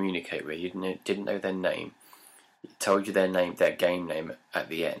couldn't communicate with, you didn't know their name. It told you their game name at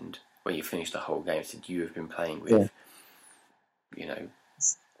the end when you finished the whole game. It said you have been playing with,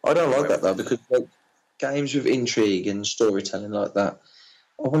 I don't like that though because like, games with intrigue and storytelling like that,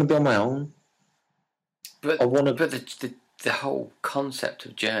 I want to be on my own. But the whole concept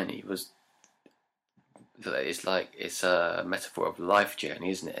of Journey was. It's a metaphor of life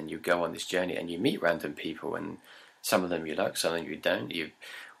journey, isn't it? And you go on this journey and you meet random people, and some of them you like, some of them you don't. You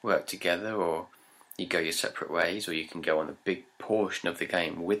work together, or you go your separate ways, or you can go on a big portion of the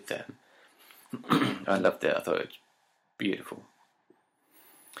game with them. I loved it. I thought it was beautiful.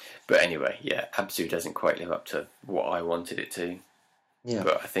 But anyway, yeah, Abzu doesn't quite live up to what I wanted it to. Yeah.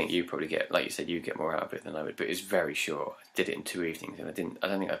 But I think you probably get, like you said, you get more out of it than I would. But it's very short. I did it in 2 evenings, and I don't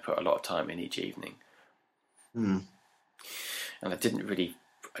think I put a lot of time in each evening. And I didn't really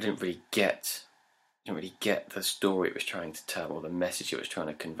get the story it was trying to tell or the message it was trying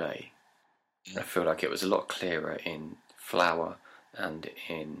to convey. I feel like it was a lot clearer in Flower and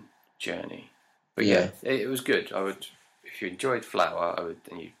in Journey. But yeah, it was good. I would, if you enjoyed Flower,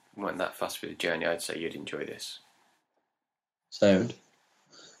 and you weren't that fussed with Journey, I'd say you'd enjoy this. Sound.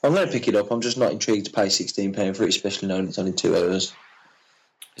 I'm going to pick it up. I'm just not intrigued to pay £16 for it, especially knowing it's only 2 hours.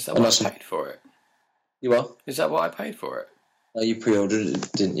 Is that what I paid for it? You are? Is that what I paid for it? No, you pre-ordered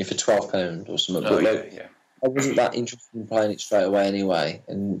it, didn't you, for £12 or something? Oh, yeah. I wasn't that interested in playing it straight away anyway,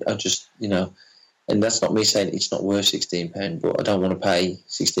 and I just, and that's not me saying it's not worth £16, but I don't want to pay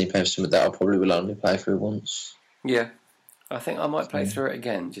 £16 for something that I probably will only play through once. Yeah, I think I might play through it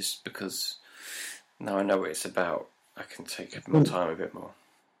again just because Now I know what it's about. I can take my time a bit more.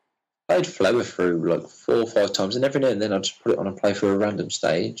 Played Flower through like 4 or 5 times, and every now and then I just put it on and play through a random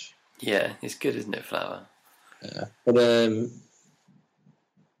stage. Yeah, it's good, isn't it, Flower? Yeah, but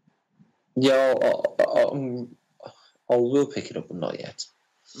yeah, I will pick it up, but not yet.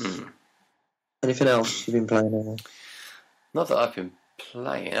 Anything else you've been playing? Not that I've been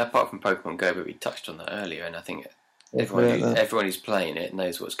playing, apart from Pokemon Go, but we touched on that earlier, and I think everyone who's playing it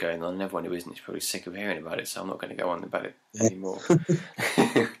knows what's going on, and everyone who isn't is probably sick of hearing about it, so I'm not going to go on about it anymore.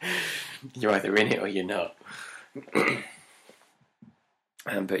 You're either in it or you're not.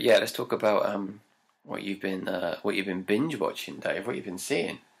 But yeah, let's talk about what you've been binge watching, Dave. What you've been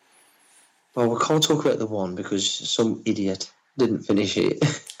seeing. Well, we can't talk about the one because some idiot didn't finish it.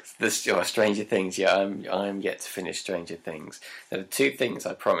 Stranger Things. Yeah, I'm yet to finish Stranger Things. There are 2 things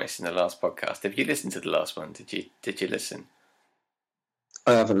I promised in the last podcast. Have you listened to the last one? Did you listen?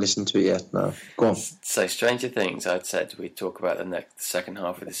 I haven't listened to it yet. No, go on. So Stranger Things, I'd said we'd talk about the second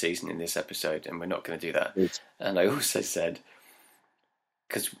half of the season in this episode, and we're not going to do that. Yes. And I also said,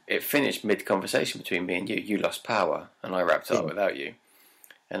 because it finished mid-conversation between me and you, you lost power, and I wrapped up without you.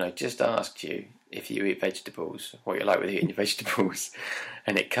 And I just asked you if you eat vegetables, what you like with eating your vegetables,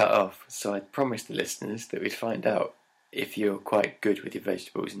 and it cut off. So I promised the listeners that we'd find out if you're quite good with your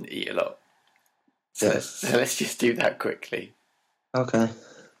vegetables and eat a lot. So let's just do that quickly. Okay.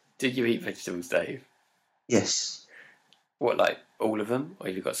 Do you eat vegetables, Dave? Yes. What, like all of them, or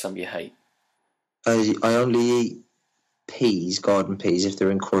have you got some you hate? I only eat peas, garden peas, if they're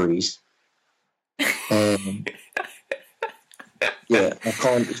in curries. Yeah, I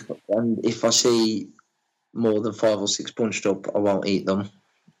can't. And if I see more than 5 or 6 bunched up, I won't eat them,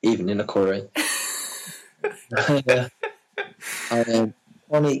 even in a curry. I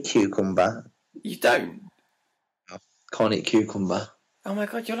can't eat cucumber. You don't? Can't eat cucumber. Oh my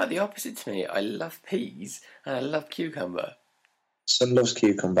god, you're like the opposite to me. I love peas and I love cucumber. Son loves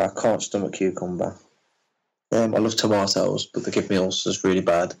cucumber. I can't stomach cucumber. I love tomatoes, but they give me ulcers really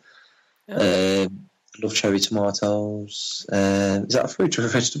bad. I love cherry tomatoes. Is that a fruit or a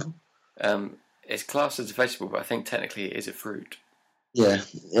vegetable? It's classed as a vegetable, but I think technically it is a fruit. Yeah.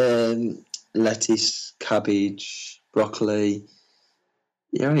 Lettuce, cabbage, broccoli.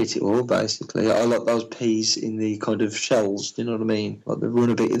 Yeah, I eat it all, basically. I like those peas in the kind of shells, do you know what I mean? Like the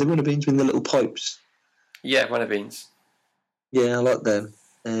runner beans in the little pipes. Yeah, runner beans. Yeah, I like them.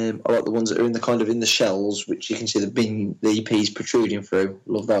 I like the ones that are in the shells, which you can see the peas protruding through.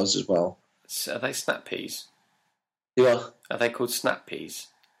 Love those as well. So are they snap peas? You are? Are they called snap peas?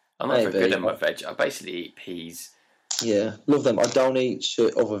 I'm not very good at my veg. I basically eat peas. Yeah, love them. I don't eat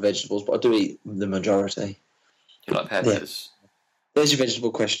other vegetables, but I do eat the majority. Do you like peppers? Yeah. There's your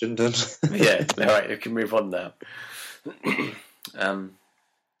vegetable question done. Yeah, all right, we can move on now. So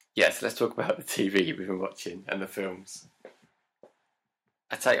let's talk about the TV we've been watching and the films.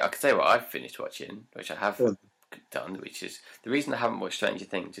 I can tell you what I've finished watching, which I have done, which is the reason I haven't watched Stranger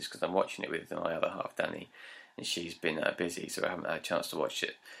Things is because I'm watching it with my other half, Danny, and she's been busy, so I haven't had a chance to watch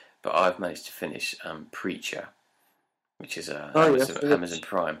it. But I've managed to finish Preacher, which is Amazon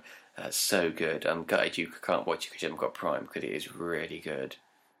Prime. That's so good. I'm gutted you can't watch it because you haven't got Prime, because it is really good.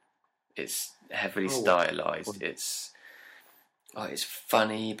 It's heavily stylized. It's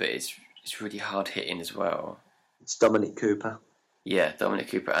funny, but it's really hard hitting as well. It's Dominic Cooper. Yeah, Dominic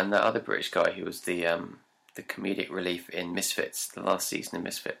Cooper, and that other British guy who was the comedic relief in Misfits, the last season of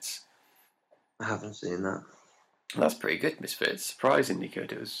Misfits. I haven't seen that. That's pretty good, Misfits. Surprisingly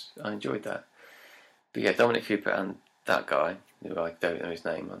good. I enjoyed that. But yeah, Dominic Cooper and that guy, who I don't know his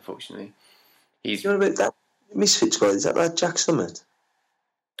name, unfortunately. You know about that Misfits guy? Is that like Jack Summit?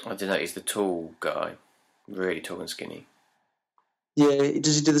 I don't know. He's the tall guy, really tall and skinny. Yeah,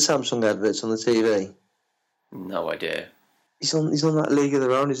 does he do the Samsung adverts on the TV? No idea. He's on that League of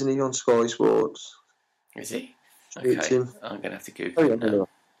Their Own, isn't he, on Sky Sports? Is he? Okay, I'm going to have to Google it now.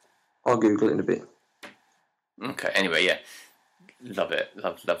 I'll Google it in a bit. Okay, anyway, yeah. Love it.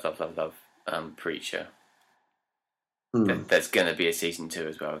 Love. Preacher. There's going to be a season 2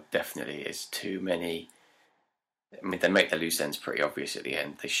 as well. Definitely. It's too many. I mean, they make the loose ends pretty obvious at the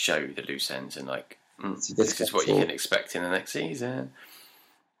end. They show the loose ends and this is what you can expect in the next season.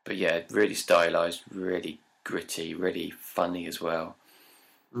 But yeah, really stylized, really gritty, really funny as well.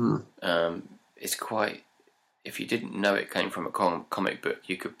 It's quite. If you didn't know it came from a comic book,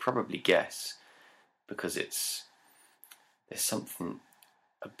 you could probably guess, because there's something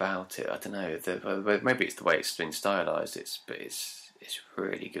about it. I don't know. Maybe it's the way it's been stylized. But it's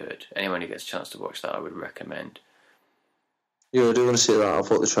really good. Anyone who gets a chance to watch that, I would recommend. Yeah, I do want to see that. I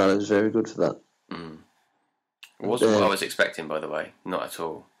thought the trailer was very good for that. It wasn't what I was expecting, by the way. Not at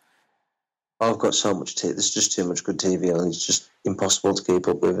all. I've got so much TV. There's just too much good TV on. It's just impossible to keep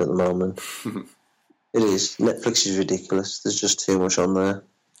up with at the moment. It is. Netflix is ridiculous. There's just too much on there.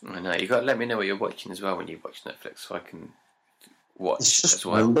 I know. You got to let me know what you're watching as well when you watch Netflix, so I can watch It's just as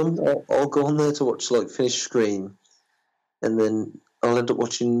well. random. I'll go on there to watch finish screen, and then I'll end up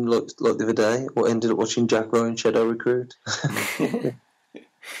watching like the other day. Or ended up watching Jack Ryan Shadow Recruit.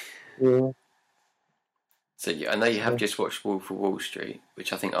 Yeah. So I know you have just watched Wolf of Wall Street,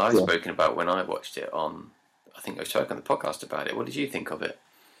 which I think I've spoken about when I watched it on. I think I spoke on the podcast about it. What did you think of it?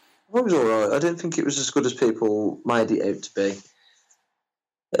 It was alright. I didn't think it was as good as people made it out to be.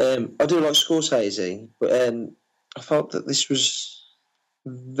 I do like Scorsese, but I felt that this was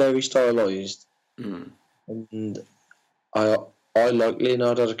very stylised, and I like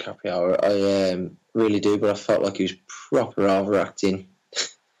Leonardo DiCaprio. I really do, but I felt like he was proper overacting.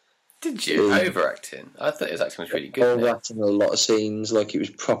 Did you overacting? I thought his acting was really good. Overacting in a lot of scenes, like it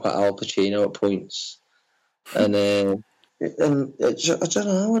was proper Al Pacino at points, and I don't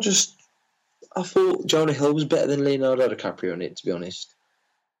know. I thought Jonah Hill was better than Leonardo DiCaprio in it, to be honest.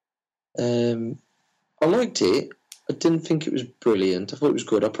 I liked it. I didn't think it was brilliant. I thought it was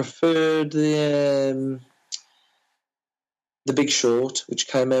good. I preferred the Big Short, which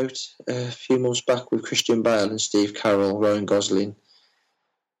came out a few months back with Christian Bale and Steve Carell, Ryan Gosling.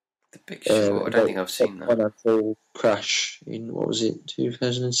 The Big Short? I don't think I've seen that. Financial crash in,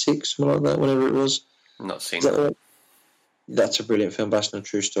 2006, something like that, whenever it was. Not seen that. That's a brilliant film based on a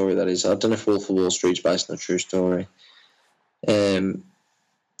true story, that is. I don't know if Wolf of Wall Street's based on a true story. I'm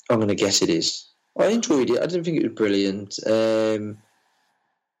going to guess it is. I enjoyed it. I didn't think it was brilliant. I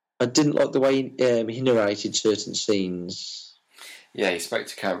didn't like the way he narrated certain scenes. Yeah, he spoke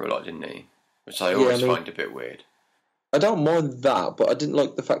to camera a lot, didn't he? Which I always find a bit weird. I don't mind that, but I didn't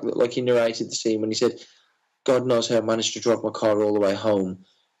like the fact that he narrated the scene when he said, God knows how I managed to drive my car all the way home.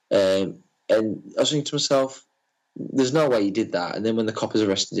 And I was thinking to myself, there's no way he did that. And then when the coppers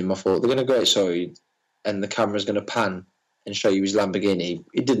arrested him, I thought, they're going to go outside and the camera's going to pan and show you his Lamborghini.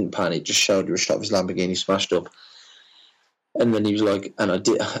 It didn't pan, it just showed you a shot of his Lamborghini smashed up. And then he was like, and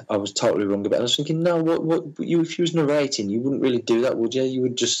I was totally wrong about it. I was thinking, no, if you was narrating, you wouldn't really do that, would you? You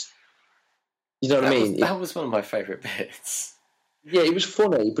would just, you know what I mean? That was one of my favourite bits. Yeah, it was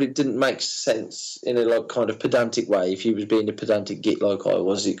funny, but it didn't make sense in a kind of pedantic way. If he was being a pedantic git like I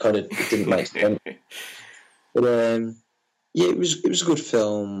was, it didn't make sense. But yeah, it was a good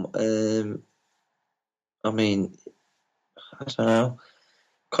film. I mean, I don't know,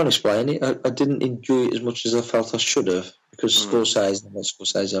 can't explain it. I didn't enjoy it as much as I felt I should have, because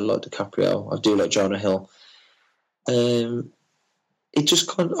Scorsese, I like DiCaprio. I do like Jonah Hill. It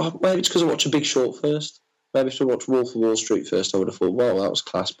just maybe it's because I watched A Big Short first. Maybe if I watched Wolf of Wall Street first, I would have thought, wow, that was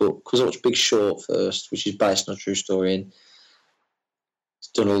class. But because I watched Big Short first, which is based on a true story, and it's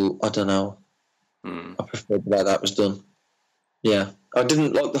done all, I don't know. I preferred the way that was done. Yeah, I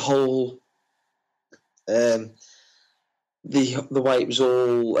didn't like the whole the way it was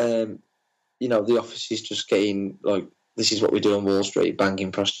all. The offices just getting this is what we do on Wall Street,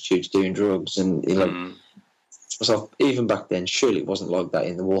 banging prostitutes, doing drugs, and myself, even back then, surely it wasn't like that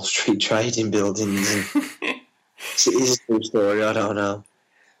in the Wall Street trading buildings. It is a true story. I don't know.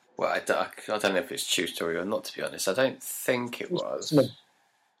 Well, I don't know if it's a true story or not. To be honest, I don't think it was. But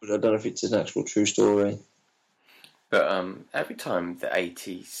I don't know if it's an actual true story. But every time the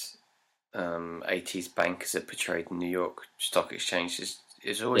 80s bankers are portrayed in New York Stock Exchange,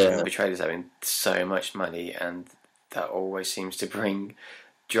 is always been portrayed as having so much money, and that always seems to bring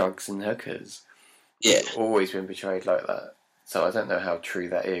drugs and hookers. Yeah. It's always been portrayed like that. So I don't know how true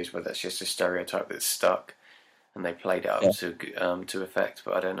that is, whether that's just a stereotype that's stuck and they played it up to effect,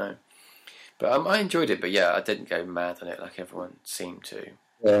 but I don't know. But I enjoyed it, but yeah, I didn't go mad on it like everyone seemed to.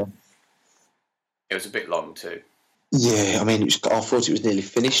 Yeah. It was a bit long too. Yeah, I mean, I thought it was nearly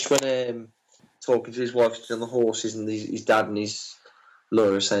finished when talking to his wife on the horses, and his dad and his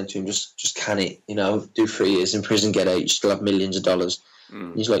lawyer saying to him, just can it, do 3 years in prison, get out, you still have millions of dollars.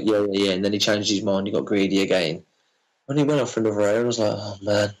 He's like, yeah, and then he changed his mind, he got greedy again. When he went off for another hour, I was like, oh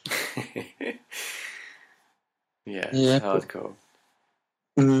man. yeah, hardcore.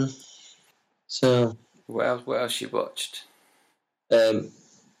 So, what else you watched? I've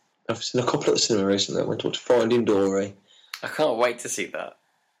seen a couple at the cinema recently. I went to watch Finding Dory. I can't wait to see that.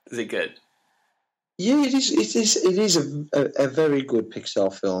 Is it good? Yeah, it is. It is a very good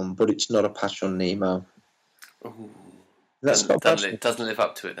Pixar film, but it's not a patch on Nemo. Ooh. Doesn't live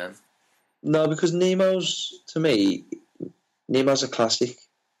up to it then. No, because Nemo's a classic.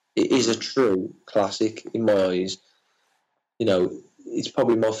 It is a true classic in my eyes. It's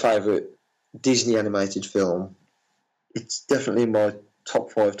probably my favourite Disney animated film. It's definitely my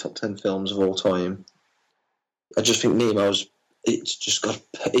top 5, top 10 films of all time. I just think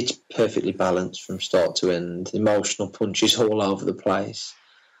it's perfectly balanced from start to end. Emotional punches all over the place.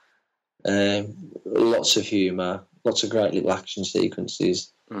 Lots of humour, lots of great little action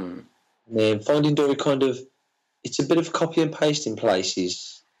sequences. Finding Dory it's a bit of copy and paste in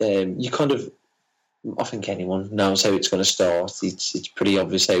places. I think anyone knows how it's going to start. It's pretty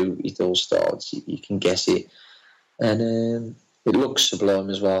obvious how it all starts. You can guess it, and it looks sublime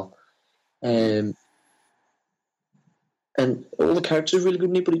as well. And all the characters are really good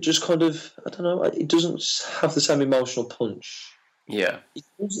in it, but it just I don't know, it doesn't have the same emotional punch. Yeah.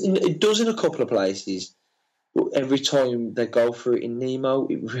 It does in a couple of places, but every time they go for it in Nemo,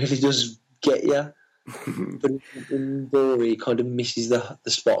 it really does get you. But in Dory, it kind of misses the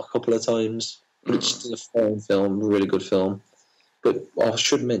spot a couple of times. But it's still a fine film, a really good film. But I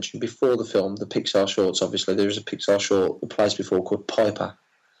should mention, before the film, the Pixar shorts, obviously, there is a Pixar short that plays before called Piper,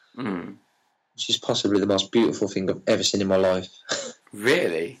 which is possibly the most beautiful thing I've ever seen in my life.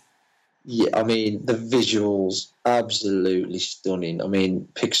 Really? Yeah, I mean, the visuals, absolutely stunning. I mean,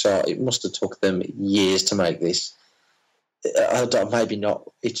 Pixar, it must have took them years to make this. Maybe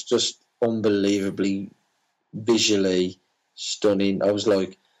not. It's just unbelievably visually stunning. I was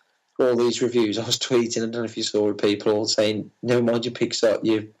like, all these reviews I was tweeting, I don't know if you saw it, people all saying, never mind your Pixar,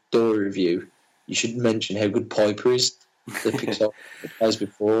 your Dory review, you should mention how good Piper is. The Pixar plays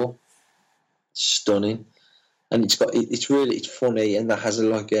before. Stunning. And it's funny, and that has a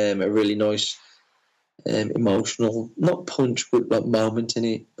really nice emotional, not punch, but like moment in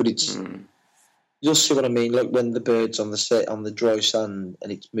it. But it's you'll see what I mean. Like when the bird's on the dry sand,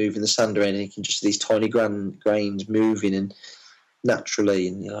 and it's moving the sand around, and you can just see these tiny grains moving and naturally,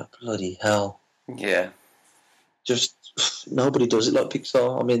 and you're like, bloody hell! Yeah. Just nobody does it like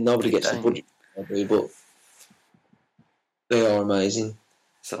Pixar. I mean, nobody gets the budget, but they are amazing.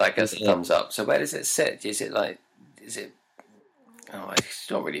 So that gets a thumbs up. So where does it sit? Is it? Oh, it's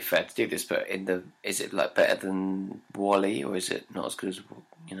not really fair to do this, but is it like better than WALL-E, or is it not as good as,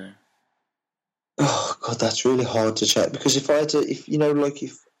 you know? Oh God, that's really hard to check, because if I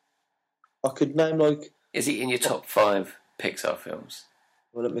could name is it in your top 5 Pixar films?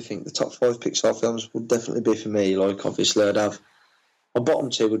 Well, let me think. The top 5 Pixar films would definitely be for me. Like, obviously, I'd have my bottom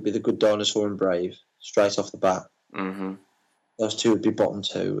 2 would be The Good Dinosaur and Brave, straight off the bat. Mm-hmm. Those 2 would be bottom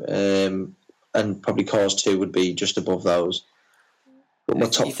 2, and probably Cars 2 would be just above those. But my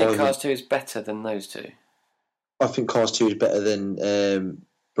top you think 5 Cars 2 is better than those 2? I think Cars 2 is better than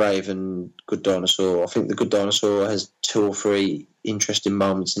Brave and Good Dinosaur. I think The Good Dinosaur has 2 or 3 interesting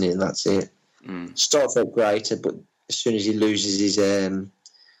moments in it, and that's it. Starts out great, but as soon as he loses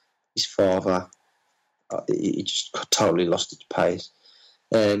his father, he just totally lost its pace.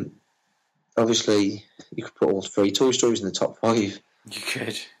 Obviously, you could put all 3 Toy Stories in the top 5. You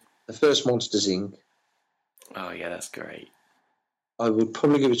could. The first Monsters, Inc. Oh yeah, that's great. I would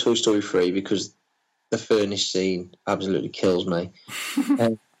probably give it Toy Story 3 because the furnace scene absolutely kills me.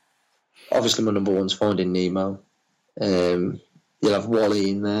 Obviously, my number 1's Finding Nemo. You'll have WALL-E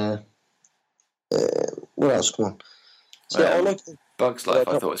in there. What else? Come on. So I like Bugs Life.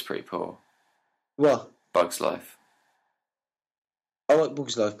 I thought was pretty poor. What? Bugs Life. I like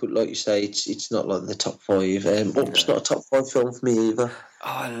Bugs Life, but like you say, it's not like the top 5. Up's not a top 5 film for me either. Oh,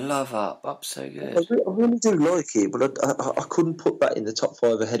 I love Up. Up's so good. I really do like it, but I couldn't put that in the top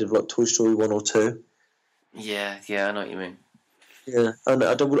 5 ahead of like Toy Story 1 or 2. Yeah, I know what you mean. Yeah, and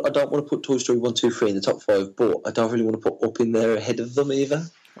I don't want to put Toy Story 1, 2, 3 in the top 5, but I don't really want to put Up in there ahead of them either.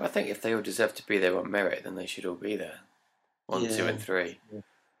 Well, I think if they all deserve to be there on merit, then they should all be there. 1, 2, and 3. Yeah.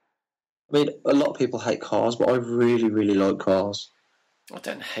 I mean, a lot of people hate Cars, but I really, really like Cars. I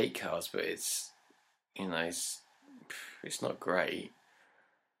don't hate Cars, but it's not great.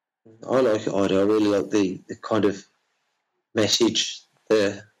 I like it. I really like the kind of message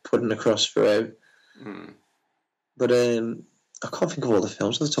they're putting across throughout. But I can't think of all the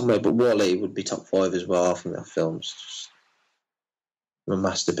films on the top of my head, but WALL-E would be top 5 as well. I think that film's just a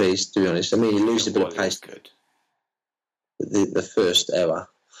masterpiece, to be honest. I mean, you lose a bit of pace. Good. The first hour.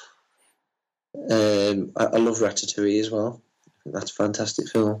 I love Ratatouille as well. I think that's a fantastic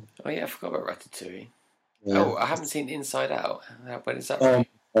film. Oh yeah, I forgot about Ratatouille. Yeah. Oh, I haven't seen Inside Out. When is that?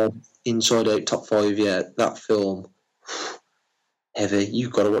 Inside Out, top 5. Yeah, that film. Heavy.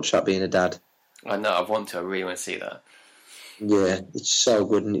 You've got to watch that being a dad. I know. I really want to see that. Yeah, it's so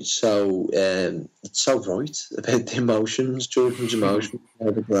good, and it's so right about the emotions, children's emotions, how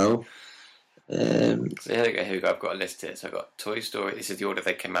they grow. So here we go. I've got a list here. So I've got Toy Story. This is the order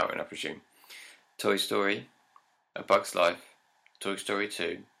they came out in, I presume. Toy Story, A Bug's Life, Toy Story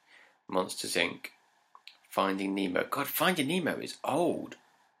 2, Monsters Inc., Finding Nemo. God, Finding Nemo is old.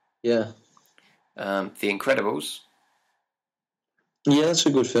 Yeah. The Incredibles. Yeah, that's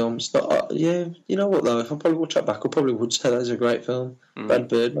a good film. It's not. Yeah, you know what though? If I probably watch that back, I probably would say that is a great film. Brad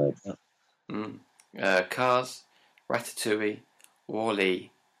Bird made that. Cars, Ratatouille,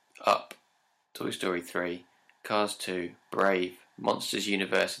 Wall-E, Up, Toy Story 3, Cars 2, Brave, Monsters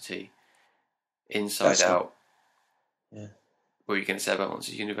University, Inside Out. Yeah. What were you going to say about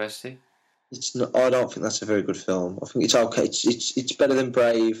Monsters University? It's not. I don't think that's a very good film. I think it's okay. It's better than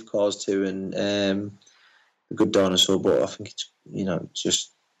Brave, Cars 2, and The Good Dinosaur. But I think it's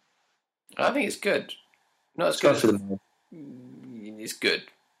just. I think it's good. Not as good as it's good.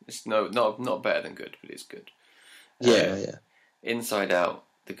 It's not better than good, but it's good. Yeah. Inside Out,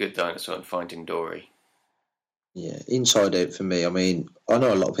 The Good Dinosaur, and Finding Dory. Yeah, Inside Out for me. I mean, I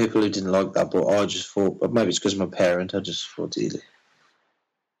know a lot of people who didn't like that, but I just thought maybe it's because of my parent. I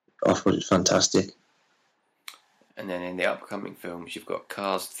thought it's fantastic. And then in the upcoming films, you've got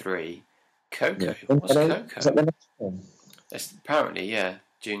Cars 3, Coco. Yeah. What's Coco? Is that the next one? That's apparently, yeah,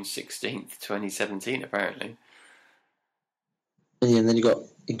 June 16th, 2017, apparently. Yeah, and then you got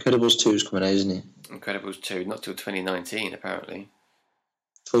Incredibles 2 is coming out, isn't it? Incredibles 2, not till 2019, apparently.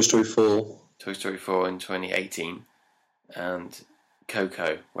 Toy Story 4. Toy Story 4 in 2018. And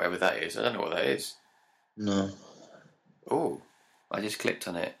Coco, wherever that is. I don't know what that is. No. Oh, I just clicked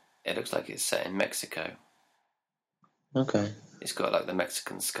on it. It looks like it's set in Mexico. Okay. It's got like the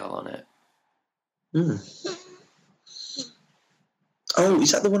Mexican skull on it. Oh,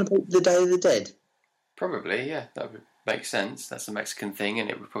 is that the one about the Day of the Dead? Probably, yeah. That would make sense. That's a Mexican thing, and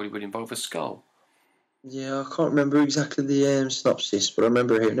it probably would involve a skull. Yeah, I can't remember exactly the synopsis, but I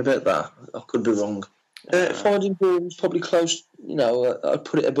remember hearing about that. I could be wrong. Finding Dory is probably close. I'd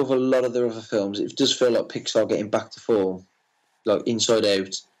put it above a lot of the other films. It does feel like Pixar getting back to form, like Inside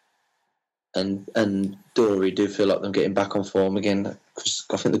Out and Dory do feel like them getting back on form again. Because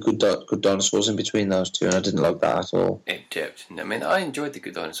I think the Good Dinosaur's in between those two, and I didn't like that at all. It dipped. I mean, I enjoyed The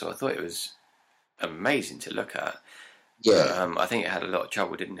Good Dinosaur. I thought it was amazing to look at. Yeah. But, I think it had a lot of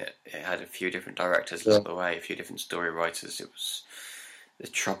trouble, didn't it? It had a few different directors along the way, a few different story writers. It was a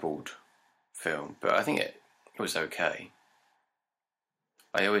troubled film, but I think it was okay.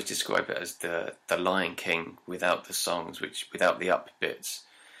 I always describe it as the Lion King without the songs, without the up bits,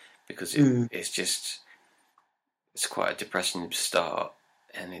 because it's quite a depressing start,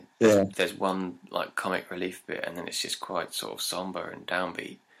 and there's one like comic relief bit, and then it's just quite sort of somber and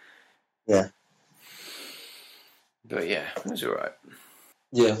downbeat. Yeah. But yeah, it was alright.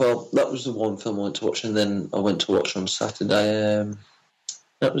 Yeah, well, that was the one film I went to watch, and then I went to watch on Saturday.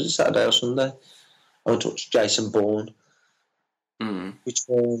 That was a Saturday or Sunday. I went to watch Jason Bourne. Which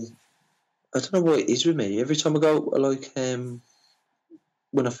one? I don't know what it is with me. Every time I go,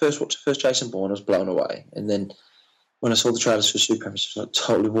 when I first watched the first Jason Bourne, I was blown away, and then when I saw the trailers for Supremacy, I was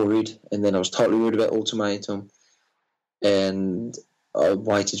totally worried, and then I was totally worried about Ultimatum, and I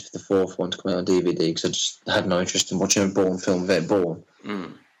waited for the fourth one to come out on DVD because I just had no interest in watching a Bourne film about Bourne.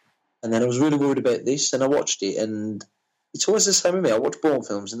 And then I was really worried about this, and I watched it, and it's always the same with me. I watch Bourne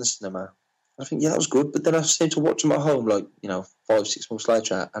films in the cinema. I think, yeah, that was good, but then I seem to watch them at home, 5-6 months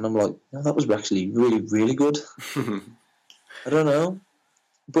later, and I'm like, no, that was actually really, really good. I don't know.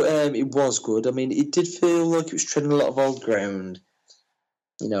 But it was good. I mean, it did feel like it was treading a lot of old ground,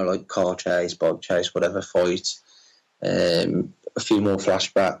 like car chase, bike chase, whatever, fight, a few more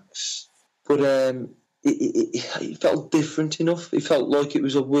flashbacks. But it felt different enough. It felt like it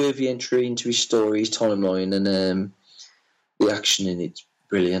was a worthy entry into his story, his timeline, and the action in it's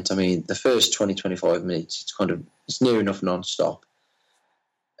brilliant. I mean, the first 20-25 minutes, it's near enough non-stop.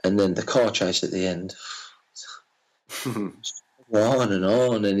 And then the car chase at the end,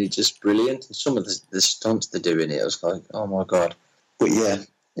 on, and it's just brilliant. And some of the stunts they do in it, I was like, oh my God. But yeah,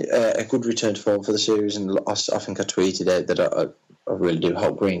 a good return to form for the series, and I think I tweeted out that I really do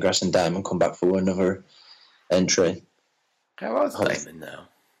hope Greengrass and Damon come back for another entry. How old's Damon now?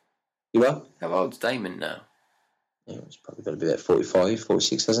 You are? How old's Damon now? Yeah, it's probably got to be about 45,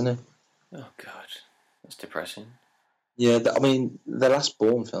 46, hasn't it? Oh God, that's depressing. Yeah, I mean, the last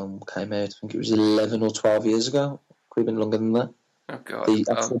Bourne film came out, I think it was 11 or 12 years ago. Could have been longer than that. Oh God. The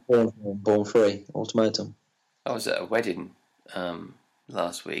actual Bourne 3, Ultimatum. I was at a wedding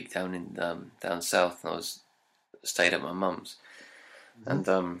last week down south, and I stayed at my mum's, and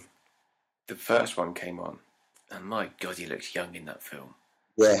the first one came on, and my God, he looks young in that film.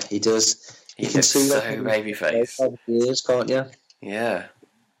 Yeah, he does. He looks so babyface. Years, can't you? Yeah.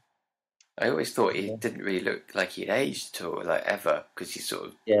 I always thought he didn't really look like he'd aged at all, like ever, because he sort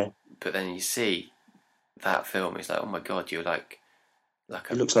of. Yeah. But then you see that film, it's like, oh my God, you're like Like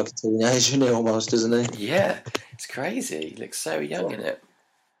He looks like a teenager now almost, doesn't he? Yeah, it's crazy. He looks so young in it.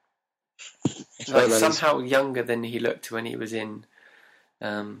 Well, Like somehow younger than he looked when he was in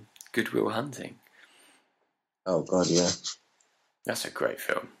Good Will Hunting. Oh God, yeah. That's a great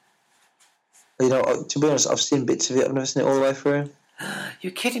film. You know, to be honest, I've seen bits of it. I've never seen it all the way through.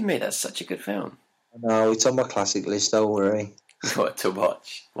 You're kidding me? That's such a good film. No, it's on my classic list. Don't worry. What to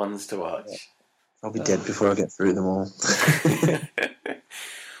watch? Ones to watch. I'll be dead before I get through them all.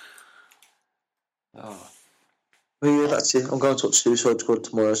 Oh. Well, yeah, that's it. I'm going to watch Suicide Squad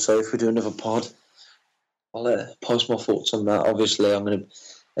tomorrow, so if we do another pod, I'll post my thoughts on that. Obviously, I'm going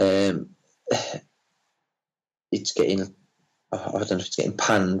to... it's getting... I don't know if it's getting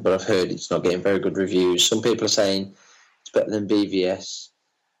panned, but I've heard it's not getting very good reviews. Some people are saying it's better than BVS.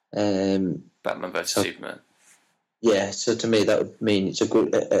 Batman vs Superman. Yeah, so to me that would mean it's a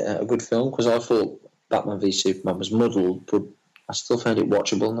good film, because I thought Batman v Superman was muddled, but I still found it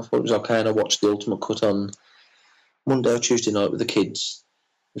watchable, and I thought it was okay. And I watched the Ultimate Cut on Monday or Tuesday night with the kids,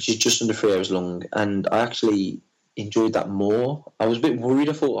 which is just under 3 hours long, and I actually enjoyed that more. I was a bit worried.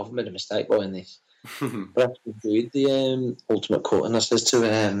 I thought I've made a mistake buying this, but I actually enjoyed the Ultimate Cut. And I says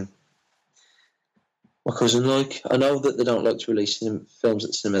to my cousin, like, I know that they don't like to release films at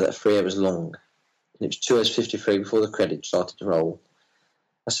the cinema that are 3 hours long, and it was 2 hours 53 before the credits started to roll.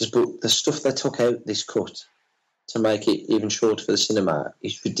 I says, but the stuff they took out this cut to make it even shorter for the cinema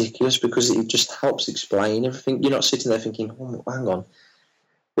is ridiculous, because it just helps explain everything. You're not sitting there thinking, oh, hang on,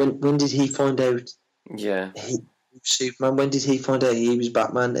 when did he find out Yeah. he was Superman? When did he find out he was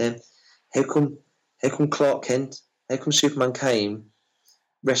Batman? How come Clark Kent, how come Superman came,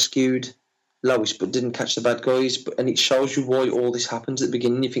 rescued Lois but didn't catch the bad guys? And it shows you why all this happens at the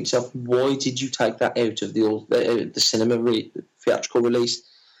beginning. You think to yourself, why did you take that out of the cinema theatrical release?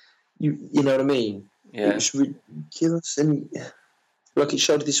 You know what I mean? Yeah. It was ridiculous. And like, it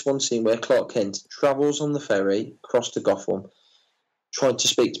showed this one scene where Clark Kent travels on the ferry across to Gotham, trying to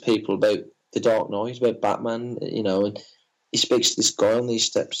speak to people about the Dark Knight, about Batman, and he speaks to this guy on these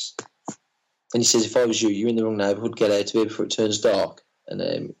steps, and he says, if I was you, you're in the wrong neighbourhood, get out of here before it turns dark.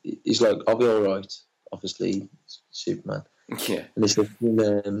 And he's like, I'll be all right. Obviously, Superman. Yeah.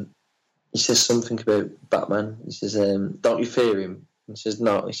 And he says something about Batman. He says, don't you fear him? He says,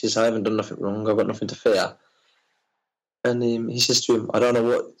 no. He says, I haven't done nothing wrong. I've got nothing to fear. And he says to him, I don't know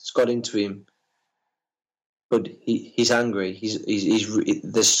what's got into him, but he's angry. He's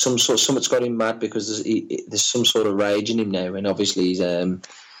there's something's got him mad, because there's some sort of rage in him now, and obviously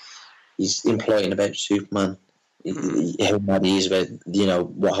he's implying about Superman, how mad he is about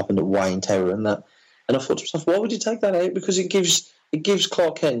what happened at Wayne Tower and that. And I thought to myself, why would you take that out? Because it gives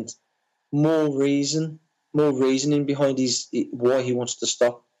Clark Kent more reasoning behind why he wants to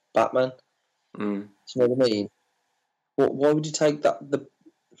stop Batman. Mm. Do you know what I mean? Why would you take that? The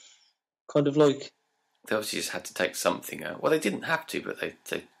kind of like, they obviously just had to take something out. Well, they didn't have to, but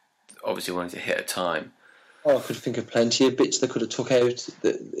they obviously wanted to hit a time. I could think of plenty of bits they could have took out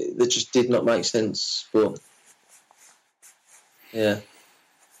that just did not make sense. But yeah.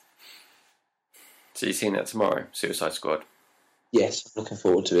 So you're seeing that tomorrow, Suicide Squad? Yes, I'm looking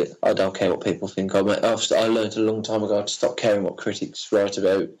forward to it. I don't care what people think. I learned a long time ago to stop caring what critics write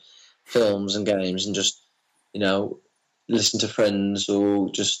about films and games, and just listen to friends, or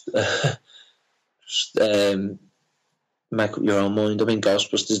just make up your own mind. I mean,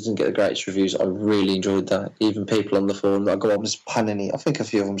 Ghostbusters didn't get the greatest reviews. I really enjoyed that. Even people on the forum that go on just panning it. I think a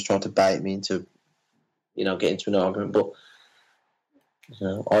few of them was trying to bait me into, get into an argument, but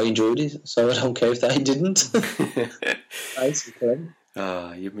I enjoyed it, so I don't care if they didn't. Basically.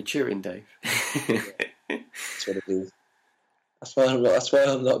 You're maturing, Dave. That's what it is. That's why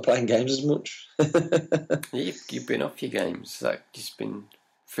I'm not playing games as much. You've been off your games. It's like just been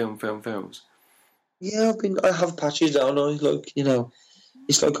films. Yeah, I have patches down.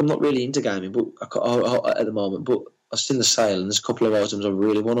 It's like I'm not really into gaming, but at the moment. But I've seen the sale, and there's a couple of items I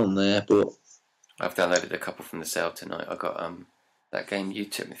really want on there. But I've downloaded a couple from the sale tonight. I got that game you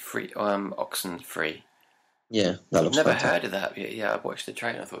took me free. Oxenfree. Yeah, that looks. I've never fantastic. heard of that. Yeah, I watched the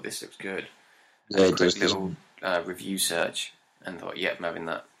trailer. I thought this looks good. Yeah, it quick does. Little review search, and thought, yeah, I'm having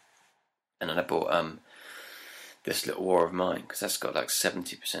that. And then I bought this Little War of Mine, because that's got like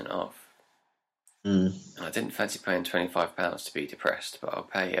 70% off. Mm. And I didn't fancy paying £25 to be depressed, but I'll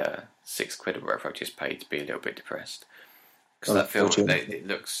pay £6 or whatever I just paid to be a little bit depressed. Because that film, it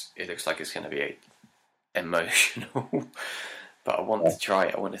looks like it's going to be emotional. But I want to try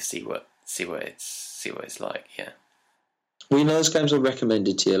it. I want to see what it's like. Yeah. Well, those games I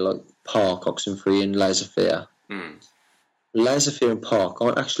recommended to you, like Park, Oxenfree, and Layers of Fear. Mm. Layers of Fear and Park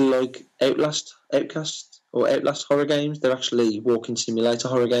aren't actually like Outcast. or Outlast horror games. They're actually walking simulator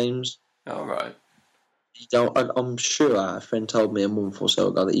horror games. All right. You don't. I'm sure a friend told me a month or so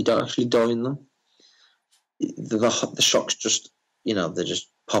ago that you don't actually die in them. The shocks just, they just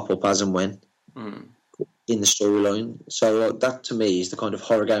pop up as and when in the storyline. So that to me is the kind of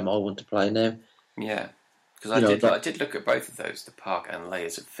horror game I want to play now. Yeah, because I did look at both of those, the Park and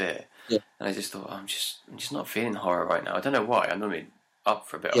Layers of Fear, yeah. and I just thought, I'm just not feeling horror right now. I don't know why. I'm normally up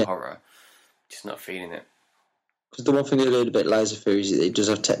for a bit of horror, just not feeling it. Because the one thing I heard about Layers of Fear is it does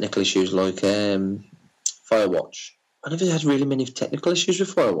have technical issues like Firewatch. I never had really many technical issues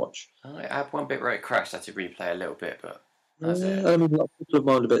with Firewatch. I had one bit where it crashed. I had to replay a little bit, but that's it. I mean, a lot of people have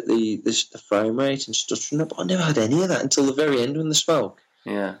moaned about the frame rate and stuff, but I never had any of that until the very end when the smoke.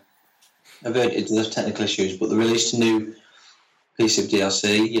 Yeah. I've heard it does have technical issues, but they released a new piece of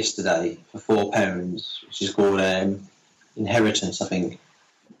DLC yesterday for £4, which is called Inheritance, I think.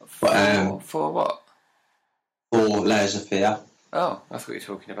 For what? For Layers of Fear. Oh, I thought you were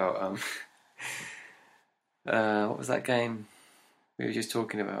talking about what was that game we were just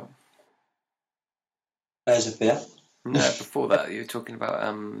talking about? Layers of Fear? No, before that you were talking about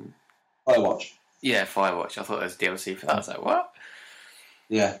Firewatch. Yeah, Firewatch. I thought there was DLC for that. I was like, what?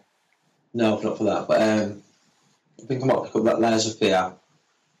 Yeah. No, not for that, but I think I might pick up that Layers of Fear.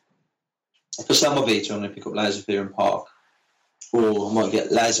 For Slammer Vita, I'm going to pick up Layers of Fear and Park. Or I might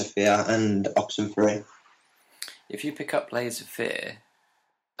get Layers of Fear and Oxenfree. If you pick up Layers of Fear,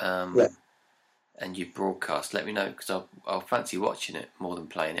 and you broadcast, let me know, because I'll fancy watching it more than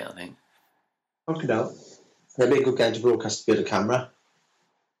playing it, I think. Okay, no. That'd be a good game to broadcast via the camera.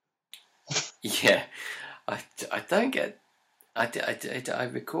 Yeah. I don't get... I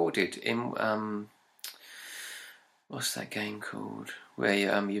recorded in... what's that game called? Where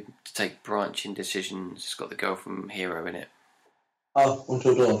you take branching decisions. It's got the girl from Hero in it. Oh,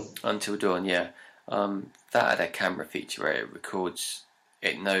 Until Dawn. Until Dawn, yeah. That had a camera feature where it records...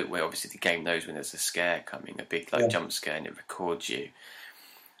 where obviously the game knows when there's a scare coming, a big jump scare, and it records you.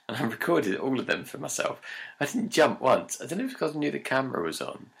 And I recorded all of them for myself. I didn't jump once. I don't know if it's because I knew the camera was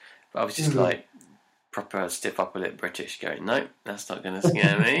on, but I was just like proper stiff upper lip British, going, "No, that's not going to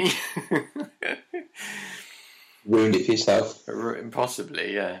scare me." Ruined it for yourself.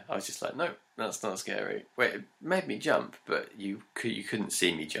 Possibly, yeah. I was just like, "No, that's not scary." Wait, it made me jump, but you couldn't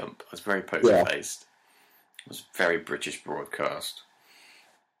see me jump. I was very poker faced. It was very British broadcast.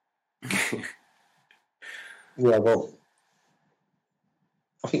 Yeah, well,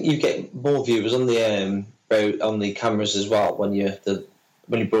 I think you get more viewers on the cameras as well when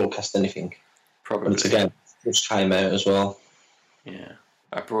you broadcast anything. Probably. Once again, which came out as well. Yeah,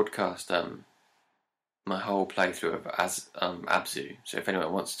 I broadcast my whole playthrough of Abzu. So if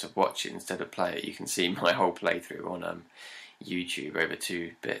anyone wants to watch it instead of play it, you can see my whole playthrough on YouTube over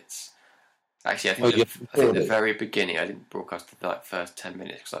 2 bits. Actually, I think the very beginning I didn't broadcast the first 10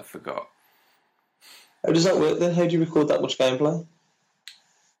 minutes because I forgot. How does that work then? How do you record that much gameplay?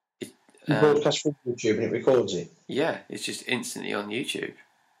 You broadcast from YouTube and it records it? Yeah, it's just instantly on YouTube.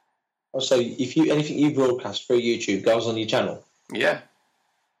 Oh, so if anything you broadcast through YouTube goes on your channel? Yeah.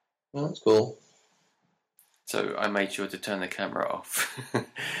 Oh, that's cool. So I made sure to turn the camera off.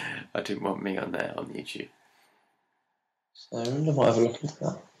 I didn't want me on there on YouTube. So I might have a look into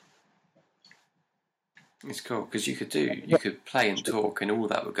that. It's cool because you could play and talk and all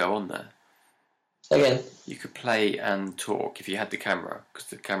that would go on there. Again, you could play and talk if you had the camera, because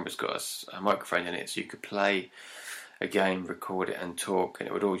the camera's got a microphone in it, so you could play a game, record it and talk, and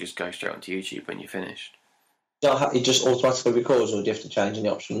it would all just go straight onto YouTube when you finished. It just automatically records, or do you have to change any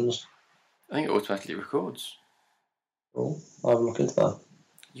options? I think it automatically records. Cool. I'll have a look into that. Are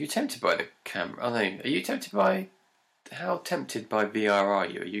you tempted by the camera? Oh no, are you tempted by... How tempted by VR are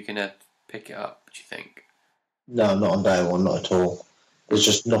you? Are you going to pick it up, do you think? No, not on day one, not at all. There's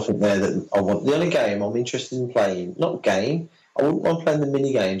just nothing there that I want. The only game I'm interested in playing, not game, I wouldn't mind playing the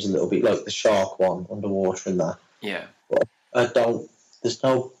mini games a little bit, like the shark one, underwater and that. Yeah. But there's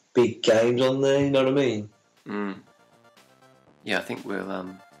no big games on there, you know what I mean? Yeah, I think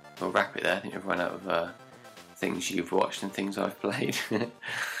we'll wrap it there. I think we've run out of things you've watched and things I've played.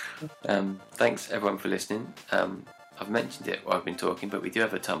 Thanks everyone for listening. I've mentioned it while I've been talking, but we do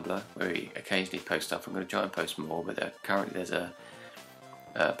have a Tumblr where we occasionally post stuff. I'm going to try and post more, but currently there's a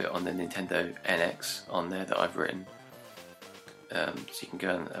bit on the Nintendo NX on there that I've written, so you can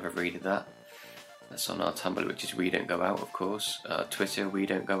go and have a read of that. That's on our Tumblr, which is We Don't Go Out, of course. Twitter, We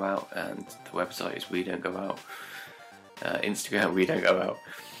Don't Go Out, and the website is We Don't Go Out. Instagram, We Don't Go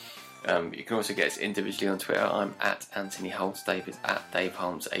Out. You can also get us individually on Twitter. I'm at Anthony Holmes. Dave is at Dave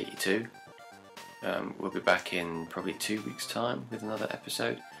Holmes 82. We'll be back in probably 2 weeks' time with another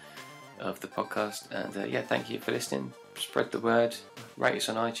episode. of the podcast. And thank you for listening. Spread the word. Rate us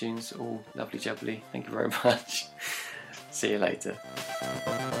on iTunes. All lovely jubbly. Thank you very much. See you later.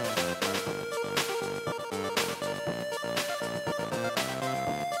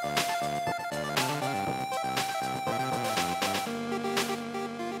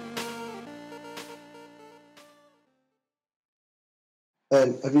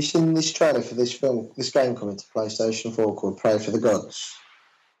 Have you seen this trailer for this game coming to PlayStation 4 called Pray for the Gods?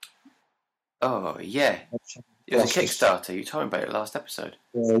 Oh, yeah. It was a Kickstarter. You told me about it last episode.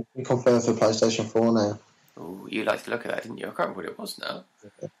 Yeah, it's been confirmed for PlayStation 4 now. Oh, you liked to look at that, didn't you? I can't remember what it was now.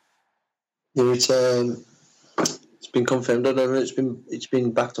 Yeah, it's been confirmed. I don't know. It's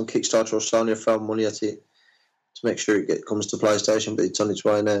been backed on Kickstarter, or Sony have found money at it to make sure it comes to PlayStation, but it's on its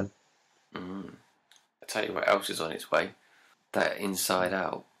way now. I'll tell you what else is on its way. That Inside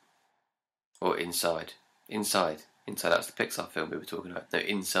Out. Or Inside. Inside. That's the Pixar film we were talking about. No,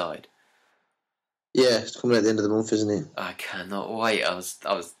 Inside. Yeah, it's coming at the end of the month, isn't it? I cannot wait. That's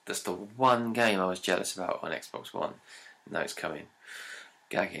the one game I was jealous about on Xbox One. Now it's coming.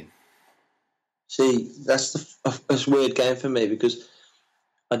 Gagging. See, that's a weird game for me because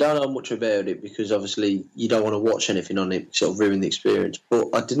I don't know much about it because obviously you don't want to watch anything on it, sort of ruin the experience. But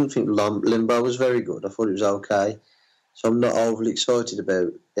I didn't think Limbo was very good. I thought it was okay. So I'm not overly excited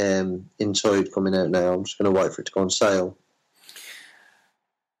about Inside coming out now. I'm just going to wait for it to go on sale.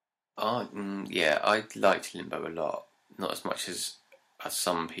 I liked Limbo a lot. Not as much as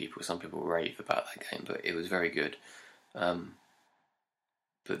some people. Some people rave about that game, but it was very good.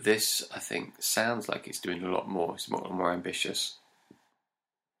 But this, I think, sounds like it's doing a lot more. It's more ambitious,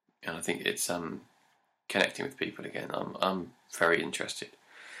 and I think it's connecting with people again. I'm very interested.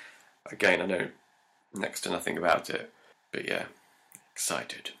 Again, I know next to nothing about it, but yeah,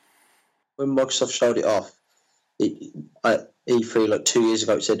 excited. When Microsoft showed it off, at E3 like 2 years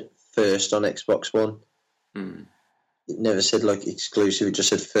ago, it said first on Xbox One. It never said like exclusive. It just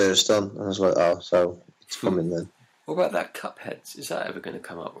said first on, and I was like, oh, so it's coming then. What about that Cuphead? Is that ever going to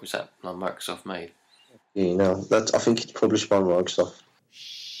come up, or is that Microsoft made? Yeah, I think it's published by Microsoft.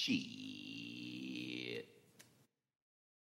 She.